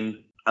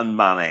 Sterling, and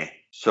Mane.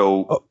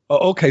 So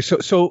okay, so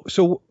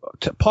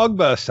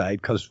Pogba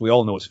aside, because we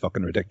all know it's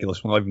fucking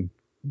ridiculous. We'll not even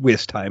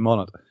waste time on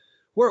it.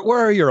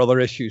 Where are your other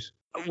issues?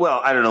 Well,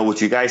 I don't know what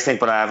you guys think,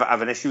 but I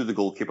have an issue with the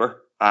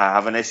goalkeeper. I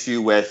have an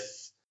issue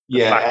with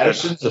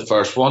Ederson's the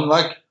first one.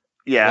 Like,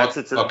 what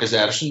the fuck is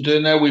Ederson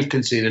doing now? We've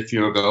conceded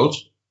fewer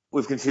goals.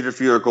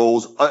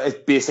 It's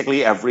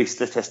basically every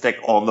statistic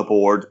on the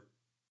board.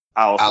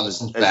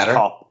 Alisson's better.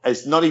 Top.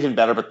 It's not even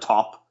better, but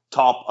top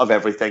of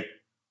everything.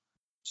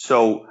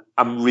 So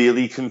I'm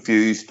really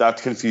confused.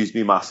 That confused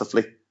me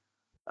massively.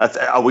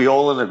 Are we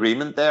all in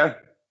agreement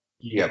there?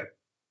 Yep.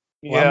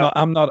 Well, yeah.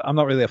 I'm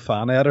not really a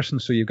fan of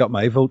Ederson, so you've got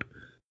my vote.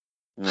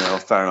 No,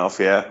 fair enough.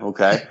 Yeah,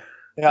 okay.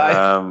 Yeah,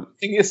 I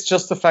think it's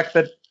just the fact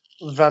that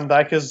Van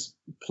Dijk is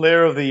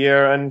player of the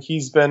year, and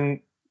he's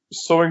been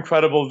so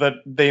incredible that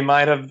they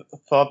might have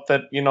thought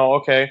that,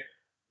 okay.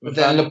 But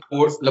then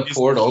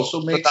Laporte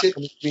also makes it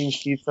clean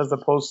sheets as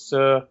opposed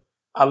to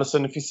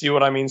Alisson, if you see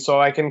what I mean. So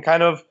I can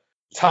kind of,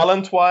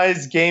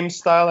 talent-wise, game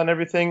style and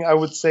everything, I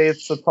would say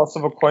it's a toss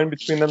of a coin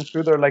between them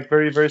two. They're like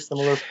very, very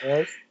similar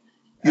players.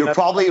 You're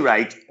probably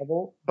right.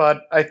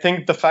 But I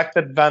think the fact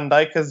that Van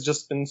Dijk has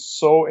just been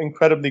so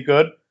incredibly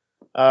good,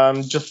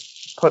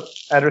 just put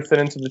Ederson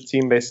into the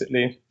team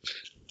basically.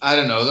 I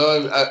don't know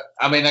though.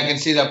 I mean, I can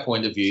see that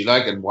point of view,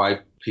 like, and why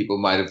people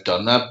might have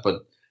done that.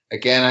 But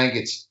again, I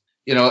think it's,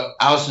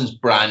 Alisson's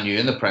brand new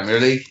in the Premier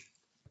League.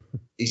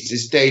 It's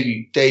his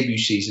debut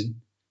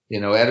season.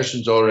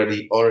 Ederson's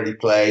already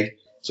played.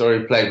 He's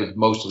already played with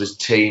most of his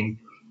team.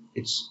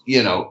 It's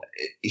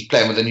he's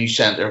playing with the new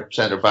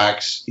centre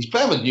backs. He's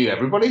playing with new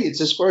everybody. It's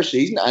his first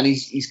season, and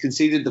he's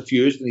conceded the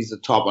fewest, and he's the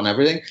top on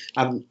everything.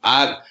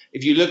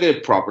 If you look at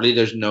it properly,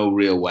 there's no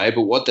real way.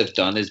 But what they've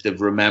done is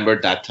they've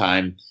remembered that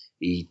time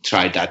he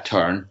tried that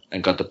turn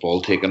and got the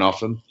ball taken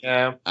off him.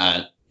 Yeah.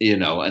 And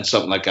and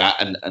something like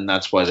that, and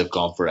that's why they've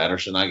gone for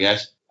Ederson, I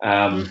guess.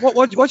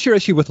 What's your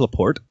issue with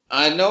Laporte?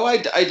 I know I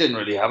didn't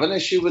really have an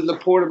issue with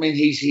Laporte. I mean,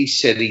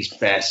 he's City's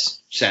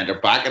best centre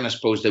back, and I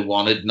suppose they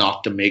wanted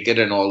not to make it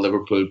an all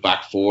Liverpool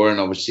back four, and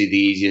obviously the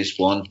easiest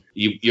one.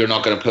 You're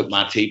not going to put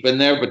Matip in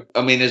there, but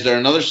I mean, is there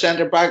another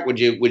centre back?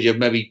 Would you have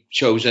maybe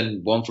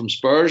chosen one from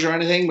Spurs or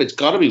anything? But it's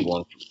got to be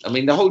one. I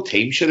mean, the whole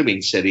team should have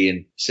been City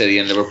and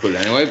Liverpool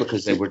anyway,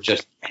 because they were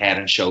just head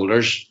and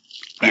shoulders.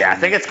 Yeah, I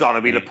think it's got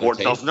to be Laporte,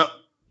 doesn't it?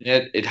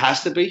 Yeah, it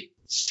has to be.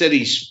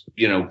 City's,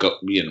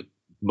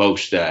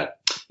 most.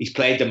 He's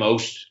played the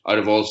most out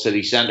of all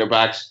City centre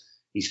backs.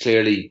 He's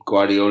clearly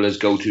Guardiola's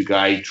go-to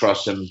guy. He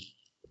trusts him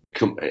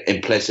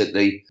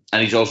implicitly,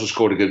 and he's also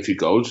scored a good few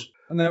goals.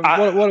 And then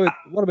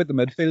what about the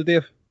midfield,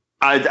 Dave?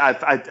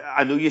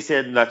 I know you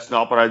said that's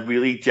not, but I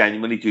really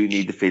genuinely do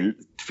need to feel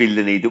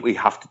the need that we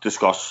have to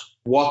discuss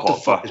what the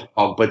fuck is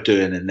Pogba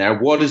doing in there.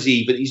 What is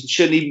he? But he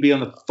shouldn't even be on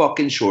the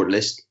fucking short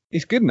list.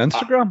 He's good on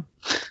Instagram.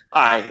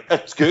 Aye,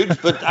 it's good,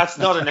 but that's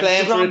not an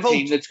playing for Instagram a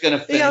team that's going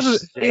to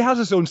finish. He has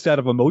his own set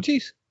of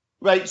emojis.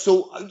 Right.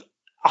 So,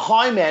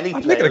 how many?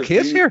 I'm making a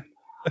case here.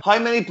 How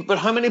many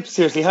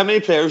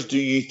players do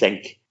you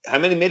think? How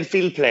many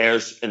midfield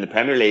players in the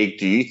Premier League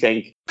do you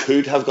think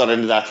could have got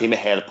into that team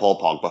ahead of Paul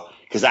Pogba?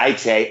 Because I'd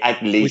say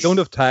at least. We don't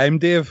have time,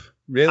 Dave.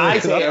 Really?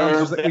 I'd say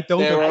we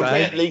don't have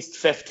time. At least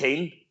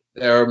 15.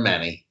 There are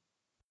many.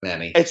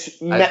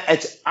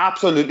 It's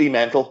absolutely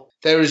mental.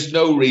 There is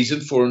no reason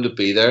for him to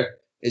be there.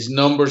 His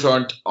numbers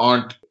aren't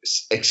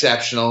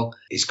exceptional.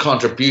 His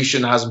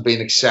contribution hasn't been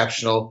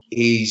exceptional.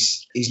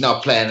 He's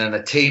not playing in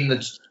a team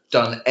that's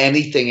done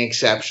anything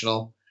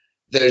exceptional.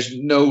 There's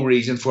no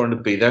reason for him to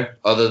be there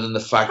other than the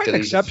fact that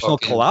he's exceptional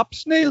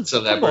collapse, Neil.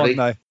 Celebrity.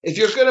 If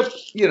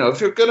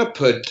you're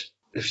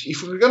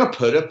gonna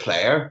put a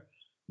player,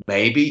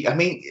 maybe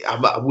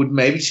I would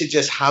maybe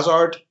suggest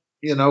Hazard.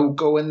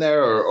 Go in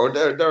there, or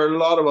there are a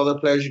lot of other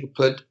players you could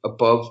put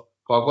above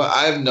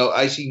Pogba.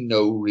 I see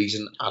no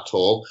reason at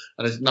all,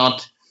 and it's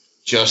not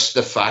just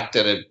the fact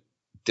that I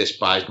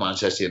despise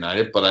Manchester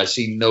United, but I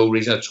see no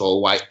reason at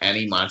all why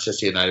any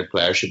Manchester United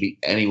player should be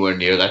anywhere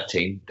near that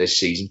team this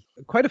season.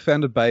 Quite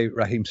offended by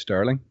Raheem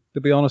Sterling, to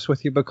be honest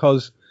with you,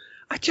 because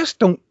I just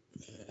don't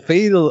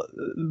feel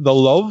the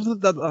love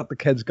that the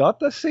kid's got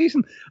this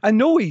season. I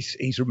know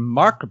he's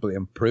remarkably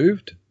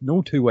improved,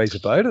 no two ways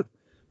about it,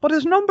 but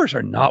his numbers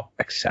are not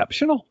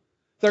exceptional.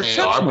 They're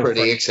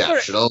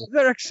exceptional.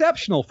 They're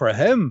exceptional for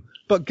him,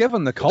 but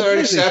given the company, they're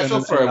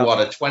exceptional for a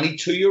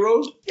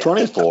 22-year-old.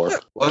 24.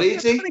 What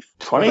is he?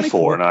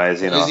 24 now, is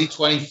he not? Is he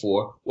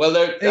 24? Well,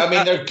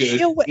 they're good.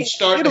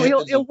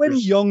 He'll win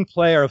Young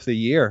Player of the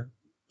Year.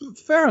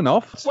 Fair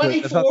enough.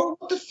 24.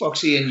 What the fuck's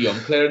he in Young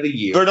Player of the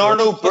Year?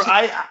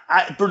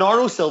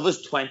 Bernardo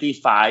Silva's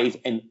 25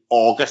 in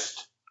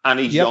August. And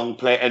he's in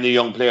the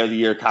Young Player of the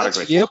Year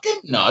category. That's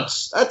fucking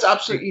nuts. That's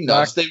absolutely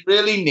nuts. They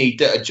really need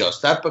to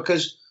adjust that,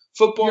 because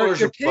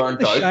footballers are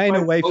burnt out.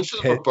 Most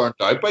of them are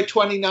burnt out by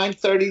 29,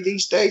 30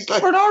 these days.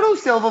 Bernardo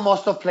Silva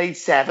must have played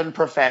 7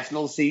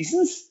 professional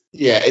seasons.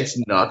 Yeah, it's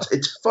nuts.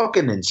 It's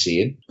fucking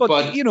insane.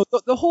 But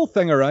the whole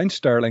thing around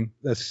Sterling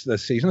this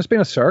season has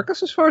been a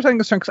circus, as far as I'm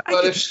concerned.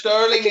 But if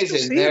Sterling is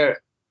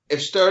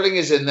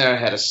in there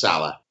ahead of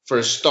Salah for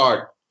a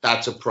start,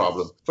 that's a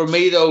problem. For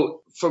me,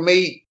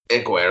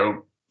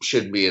 Aguero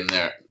should be in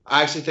there.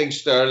 I actually think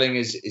Sterling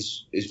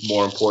is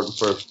more important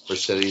for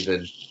City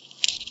than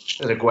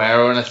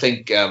Aguero, and I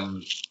think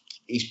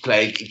he's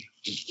played.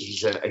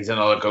 He's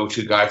another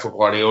go-to guy for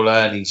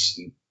Guardiola, and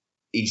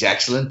he's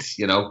excellent.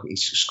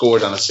 He's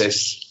scored on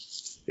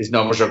assists. His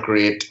numbers are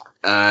great,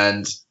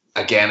 and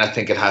again, I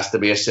think it has to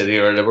be a City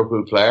or a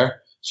Liverpool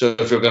player. So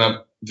if you're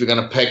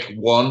gonna pick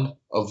one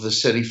of the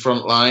City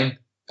front line,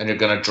 and you're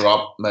gonna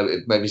drop,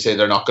 maybe say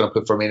they're not gonna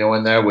put Firmino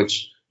in there,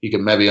 which you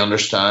can maybe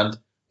understand,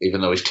 even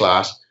though he's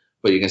class,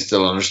 but you can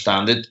still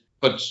understand it.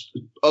 But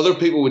other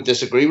people would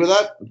disagree with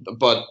that.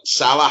 But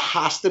Salah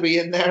has to be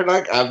in there.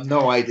 I have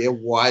no idea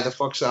why the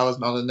fuck Salah's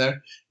not in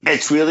there.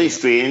 It's really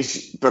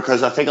strange,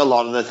 because I think a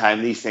lot of the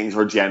time these things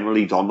are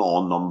generally done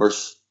on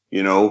numbers,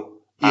 Yeah,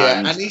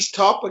 and he's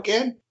top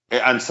again.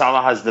 And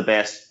Salah has the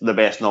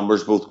best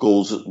numbers, both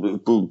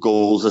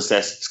goals,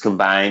 assists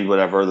combined,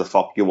 whatever the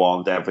fuck you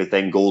want,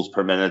 everything, goals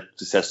per minute,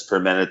 assists per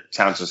minute,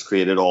 chances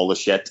created, all the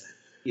shit.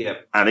 Yeah,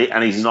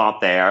 and he's not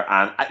there.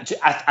 And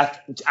I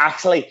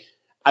actually,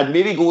 I'd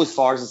maybe go as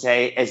far as to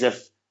say as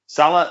if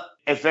Salah,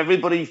 if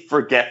everybody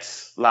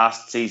forgets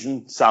last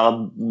season,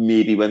 Salah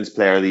maybe wins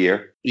Player of the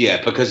Year.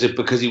 Yeah, because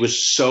he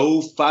was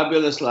so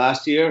fabulous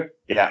last year.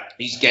 Yeah,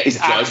 he's judged. He's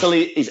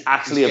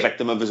actually a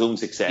victim of his own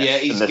success. Yeah,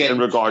 in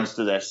regards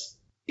to this.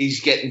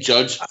 He's getting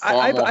judged far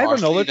more I have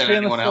harshly another than train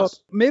anyone of else.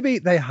 thought. Maybe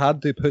they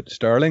had to put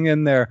Sterling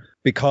in there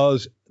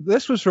because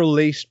this was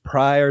released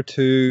prior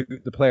to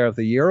the Player of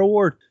the Year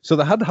award. So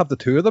they had to have the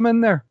two of them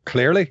in there,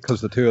 clearly, because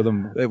the two of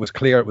them, it was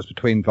clear it was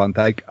between Van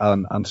Dijk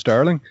and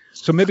Sterling.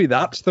 So maybe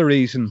that's the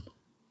reason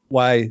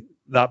why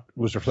that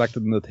was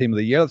reflected in the Team of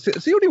the Year.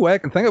 It's the only way I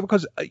can think of it,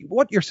 because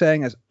what you're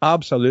saying is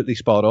absolutely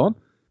spot on.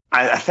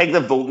 I think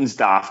the voting's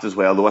daft as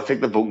well, though. I think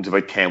the voting's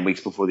about 10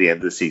 weeks before the end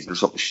of the season or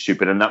something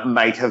stupid, and that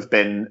might have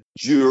been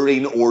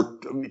during or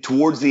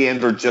towards the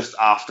end or just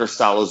after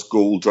Salah's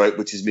goal drought,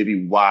 which is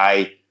maybe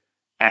why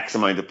X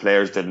amount of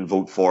players didn't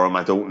vote for him.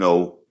 I don't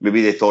know.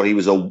 Maybe they thought he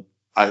was a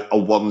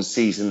 1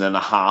 season and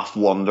a half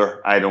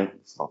wonder. I don't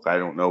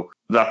know.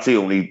 That's the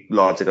only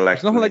logical explanation.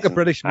 It's nothing like the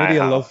British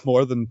media love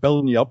more than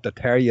building you up to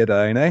tear you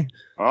down, eh?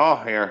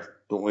 Oh, here.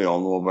 Don't we all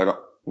know about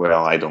it?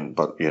 Well, I don't,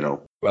 but you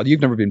know. Well, you've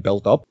never been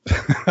built up.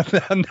 That's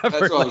what I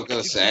was going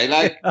to say.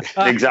 Like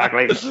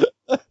Exactly.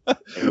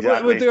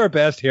 We'll do our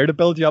best here to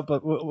build you up,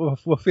 but we'll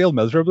fail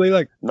miserably.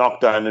 Like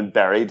knocked down and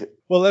buried.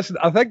 Well, listen,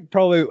 I think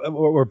probably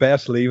we're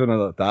best leaving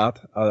it at that.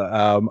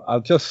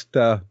 I'll just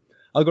I'll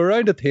go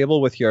around the table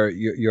with your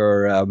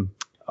give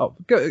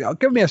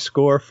me a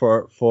score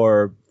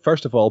for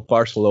first of all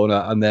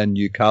Barcelona and then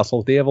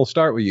Newcastle. Dave, I'll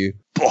start with you.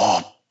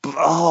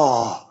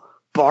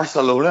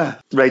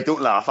 Barcelona. Right,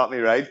 don't laugh at me,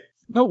 right?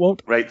 No, it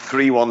won't. Right,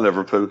 3-1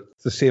 Liverpool.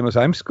 It's the same as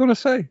I'm going to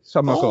say, so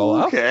I'm not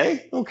going to laugh.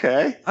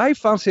 Okay. I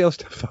fancy us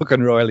to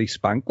fucking royally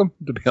spank them,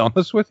 to be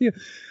honest with you.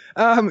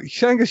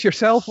 Shangus,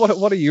 yourself,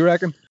 what do you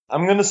reckon?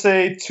 I'm going to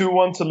say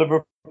 2-1 to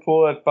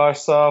Liverpool at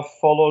Barca,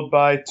 followed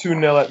by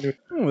 2-0 at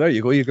Newcastle. Oh, there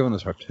you go. You're giving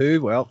us our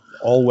two. Well,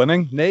 all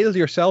winning. Nails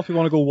yourself. You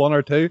want to go 1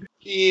 or 2?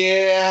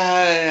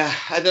 Yeah,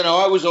 I don't know.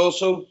 I was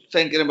also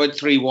thinking about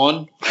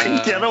 3-1.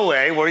 Get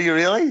away. Were you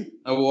really?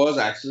 I was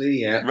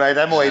actually, yeah. Right,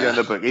 I'm away down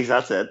the bookies.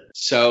 That's it.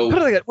 So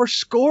we're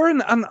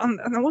scoring, and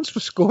once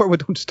we score, we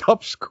don't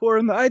stop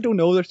scoring. I don't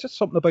know. There's just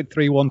something about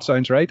 3-1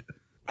 sounds right.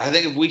 I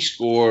think if we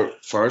score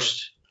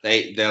first,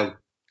 they'll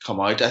come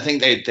out. I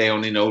think they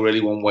only know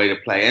really one way to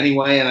play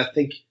anyway, and I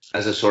think,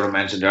 as I sort of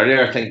mentioned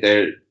earlier, I think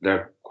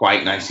they're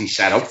quite nicely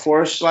set up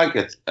for us. Like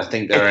I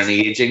think they're an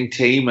aging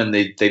team, and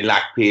they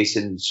lack pace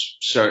in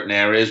certain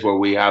areas where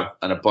we have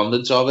an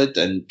abundance of it,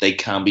 and they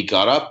can be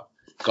got at.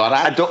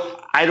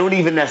 I don't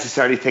even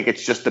necessarily think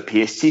it's just the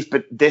pace, Chief,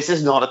 but this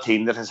is not a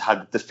team that has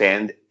had to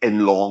defend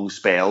in long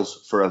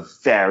spells for a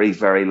very,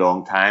 very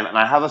long time. And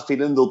I have a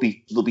feeling there'll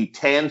be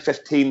 10,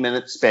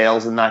 15-minute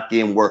spells in that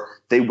game where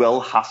they will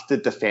have to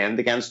defend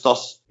against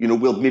us. You know,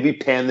 we'll maybe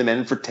pen them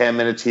in for 10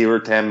 minutes here or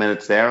 10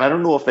 minutes there. And I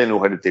don't know if they know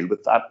how to deal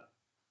with that.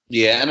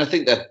 Yeah, and I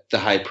think that the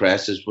high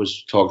press, as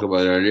was talked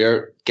about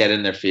earlier, get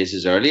in their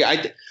faces early.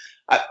 I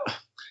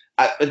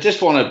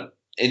just want to.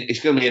 It's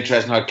going to be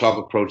interesting how Klopp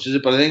approaches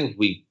it, but I think if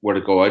we were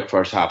to go out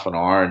first half an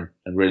hour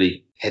and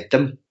really hit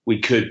them,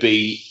 we could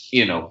be,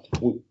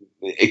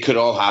 it could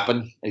all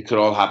happen. It could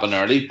all happen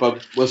early,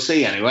 but we'll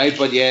see anyway.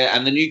 But yeah,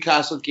 and the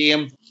Newcastle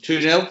game,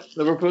 2-0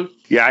 Liverpool.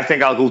 Yeah, I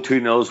think I'll go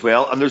 2-0 as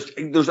well. And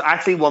there's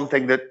actually one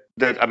thing that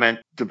I meant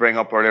to bring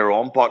up earlier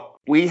on, but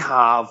we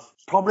have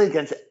probably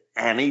against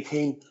any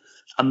team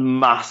a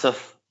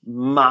massive,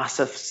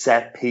 massive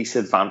set piece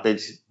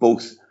advantage,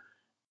 both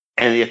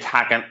in the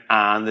attacking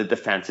and the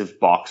defensive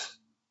box.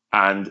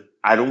 And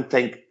I don't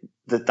think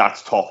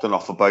that's talked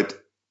enough about.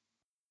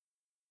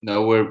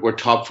 No, we're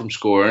top from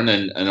scoring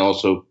and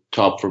also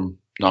top from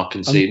not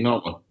conceding,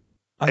 aren't we?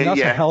 And that's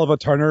a hell of a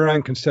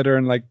turnaround,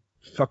 considering, like,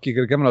 fuck, you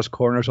could have given us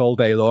corners all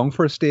day long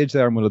for a stage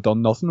there and we'd have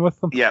done nothing with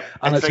them. Yeah.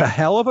 And it's like, a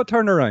hell of a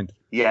turnaround.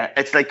 Yeah,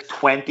 it's like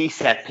 20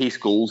 set-piece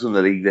goals in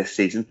the league this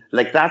season.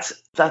 Like,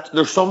 that's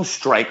there's some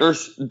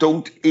strikers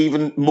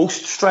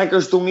most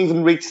strikers don't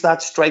even reach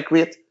that strike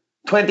rate.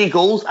 20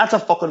 goals, that's a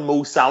fucking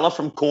Mo Salah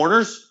from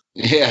corners.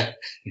 Yeah.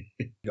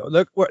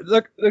 Look,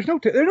 there's no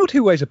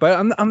two ways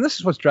about it, and this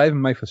is what's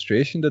driving my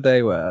frustration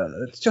today.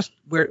 It's just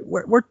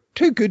we're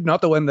too good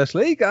not to win this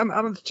league, and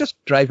it's just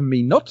driving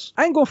me nuts.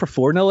 I'm going for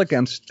 4-0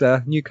 against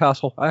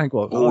Newcastle. I think.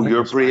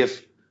 You're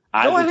brave.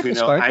 I'm going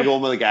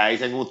with the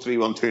guys. I'm going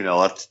 3-1,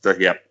 2-0.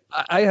 Yep.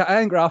 I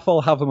think Rafa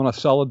will have them on a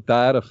solid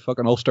diet of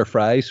fucking Ulster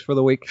fries for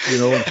the week,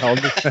 and tell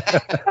them.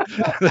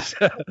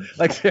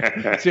 Like,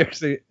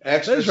 seriously,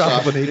 there's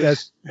Rafa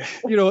Benitez.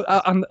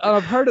 And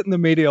I've heard it in the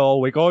media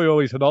all week. Oh,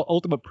 he's an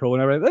ultimate pro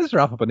and everything. There's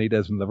Rafa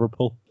Benitez in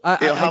Liverpool.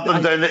 He'll have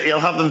them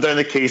down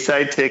the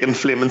quayside taking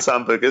flaming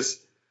sambucas.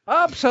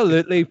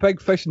 Absolutely,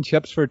 big fish and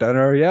chips for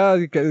dinner. Yeah,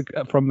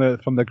 from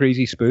the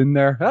greasy spoon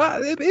there.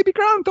 It'd be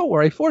grand. Don't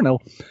worry, 4-0.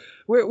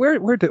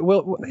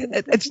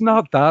 It's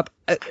not that.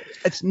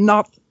 It's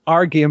not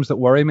our games that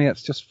worry me.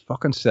 It's just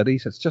fucking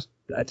cities. It's just.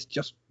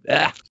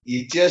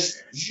 You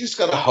just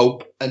gotta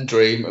hope and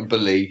dream and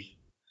believe.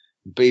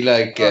 Be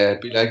like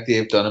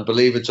Dave Dunn and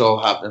believe it's all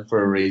happening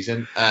for a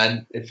reason.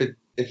 And if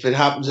If it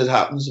happens, it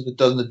happens. If it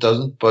doesn't, it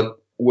doesn't. But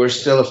we're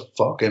still a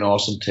fucking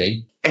awesome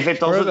team. If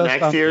it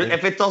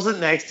doesn't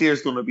next year,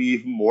 it's going to be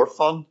even more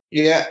fun.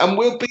 Yeah, and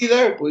we'll be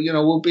there.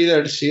 We'll be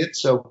there to see it.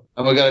 So,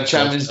 and we got a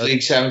Champions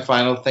League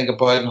semi-final to think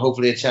about, and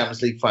hopefully a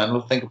Champions League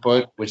final to think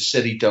about, which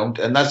City don't,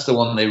 and that's the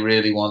one they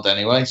really want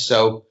anyway.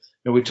 So,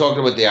 we talked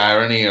about the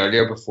irony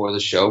earlier before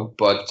the show,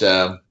 but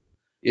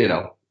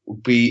it'd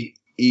be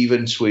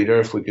even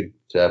sweeter if we could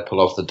pull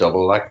off the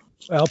double like.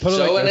 I'll put it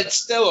so, like and this. it's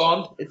still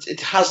on.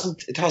 It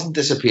hasn't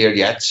disappeared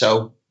yet.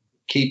 So,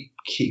 keep.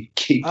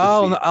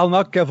 I'll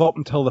not give up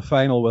until the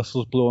final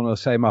whistle's blown. I'll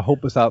say my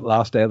hope is that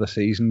last day of the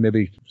season.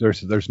 Maybe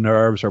there's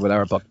nerves or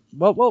whatever, but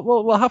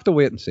we'll have to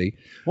wait and see.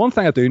 One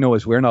thing I do know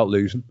is we're not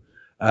losing,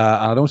 and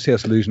I don't see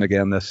us losing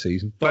again this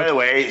season. By the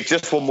way,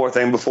 just one more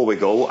thing before we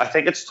go. I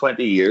think it's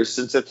 20 years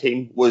since the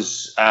team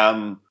was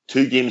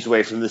 2 games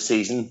away from the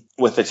season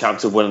with the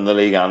chance of winning the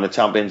league and the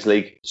Champions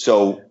League.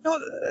 So no,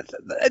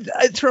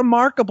 it's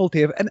remarkable,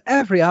 Dave. In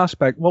every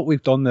aspect, what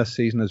we've done this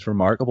season is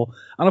remarkable.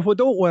 And if we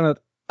don't win it,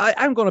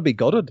 I'm going to be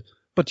gutted,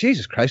 but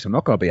Jesus Christ, I'm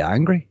not going to be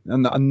angry,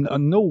 and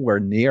I'm nowhere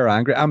near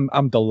angry.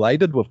 I'm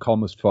delighted we've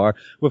come as far.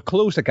 We've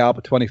closed the gap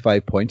at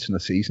 25 points in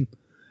the season,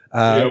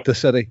 to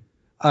City,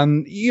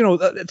 and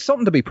it's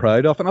something to be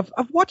proud of. And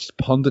I've watched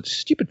pundits,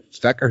 stupid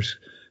fickers,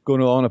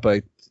 going on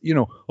about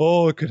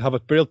it could have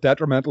a real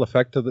detrimental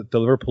effect to the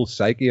Liverpool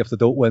psyche if they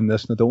don't win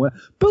this and they don't win.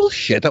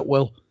 Bullshit, it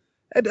will.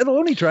 It'll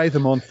only drive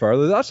them on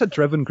further. That's a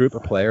driven group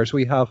of players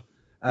we have.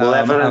 Well,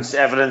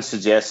 evidence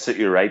suggests that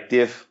you're right,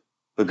 Dave.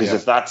 Because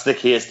if that's the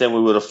case, then we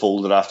would have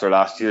folded after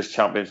last year's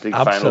Champions League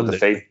final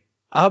defeat.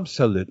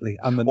 Absolutely,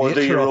 and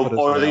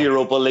the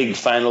Europa League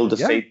final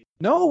defeat.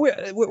 No,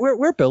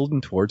 we're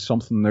building towards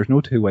something. There's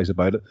no two ways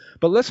about it.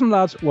 But listen,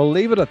 lads, we'll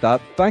leave it at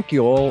that. Thank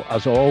you all,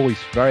 as always,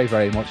 very,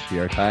 very much for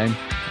your time.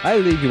 I'll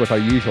leave you with our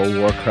usual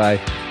war cry: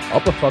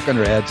 up the fucking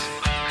Reds.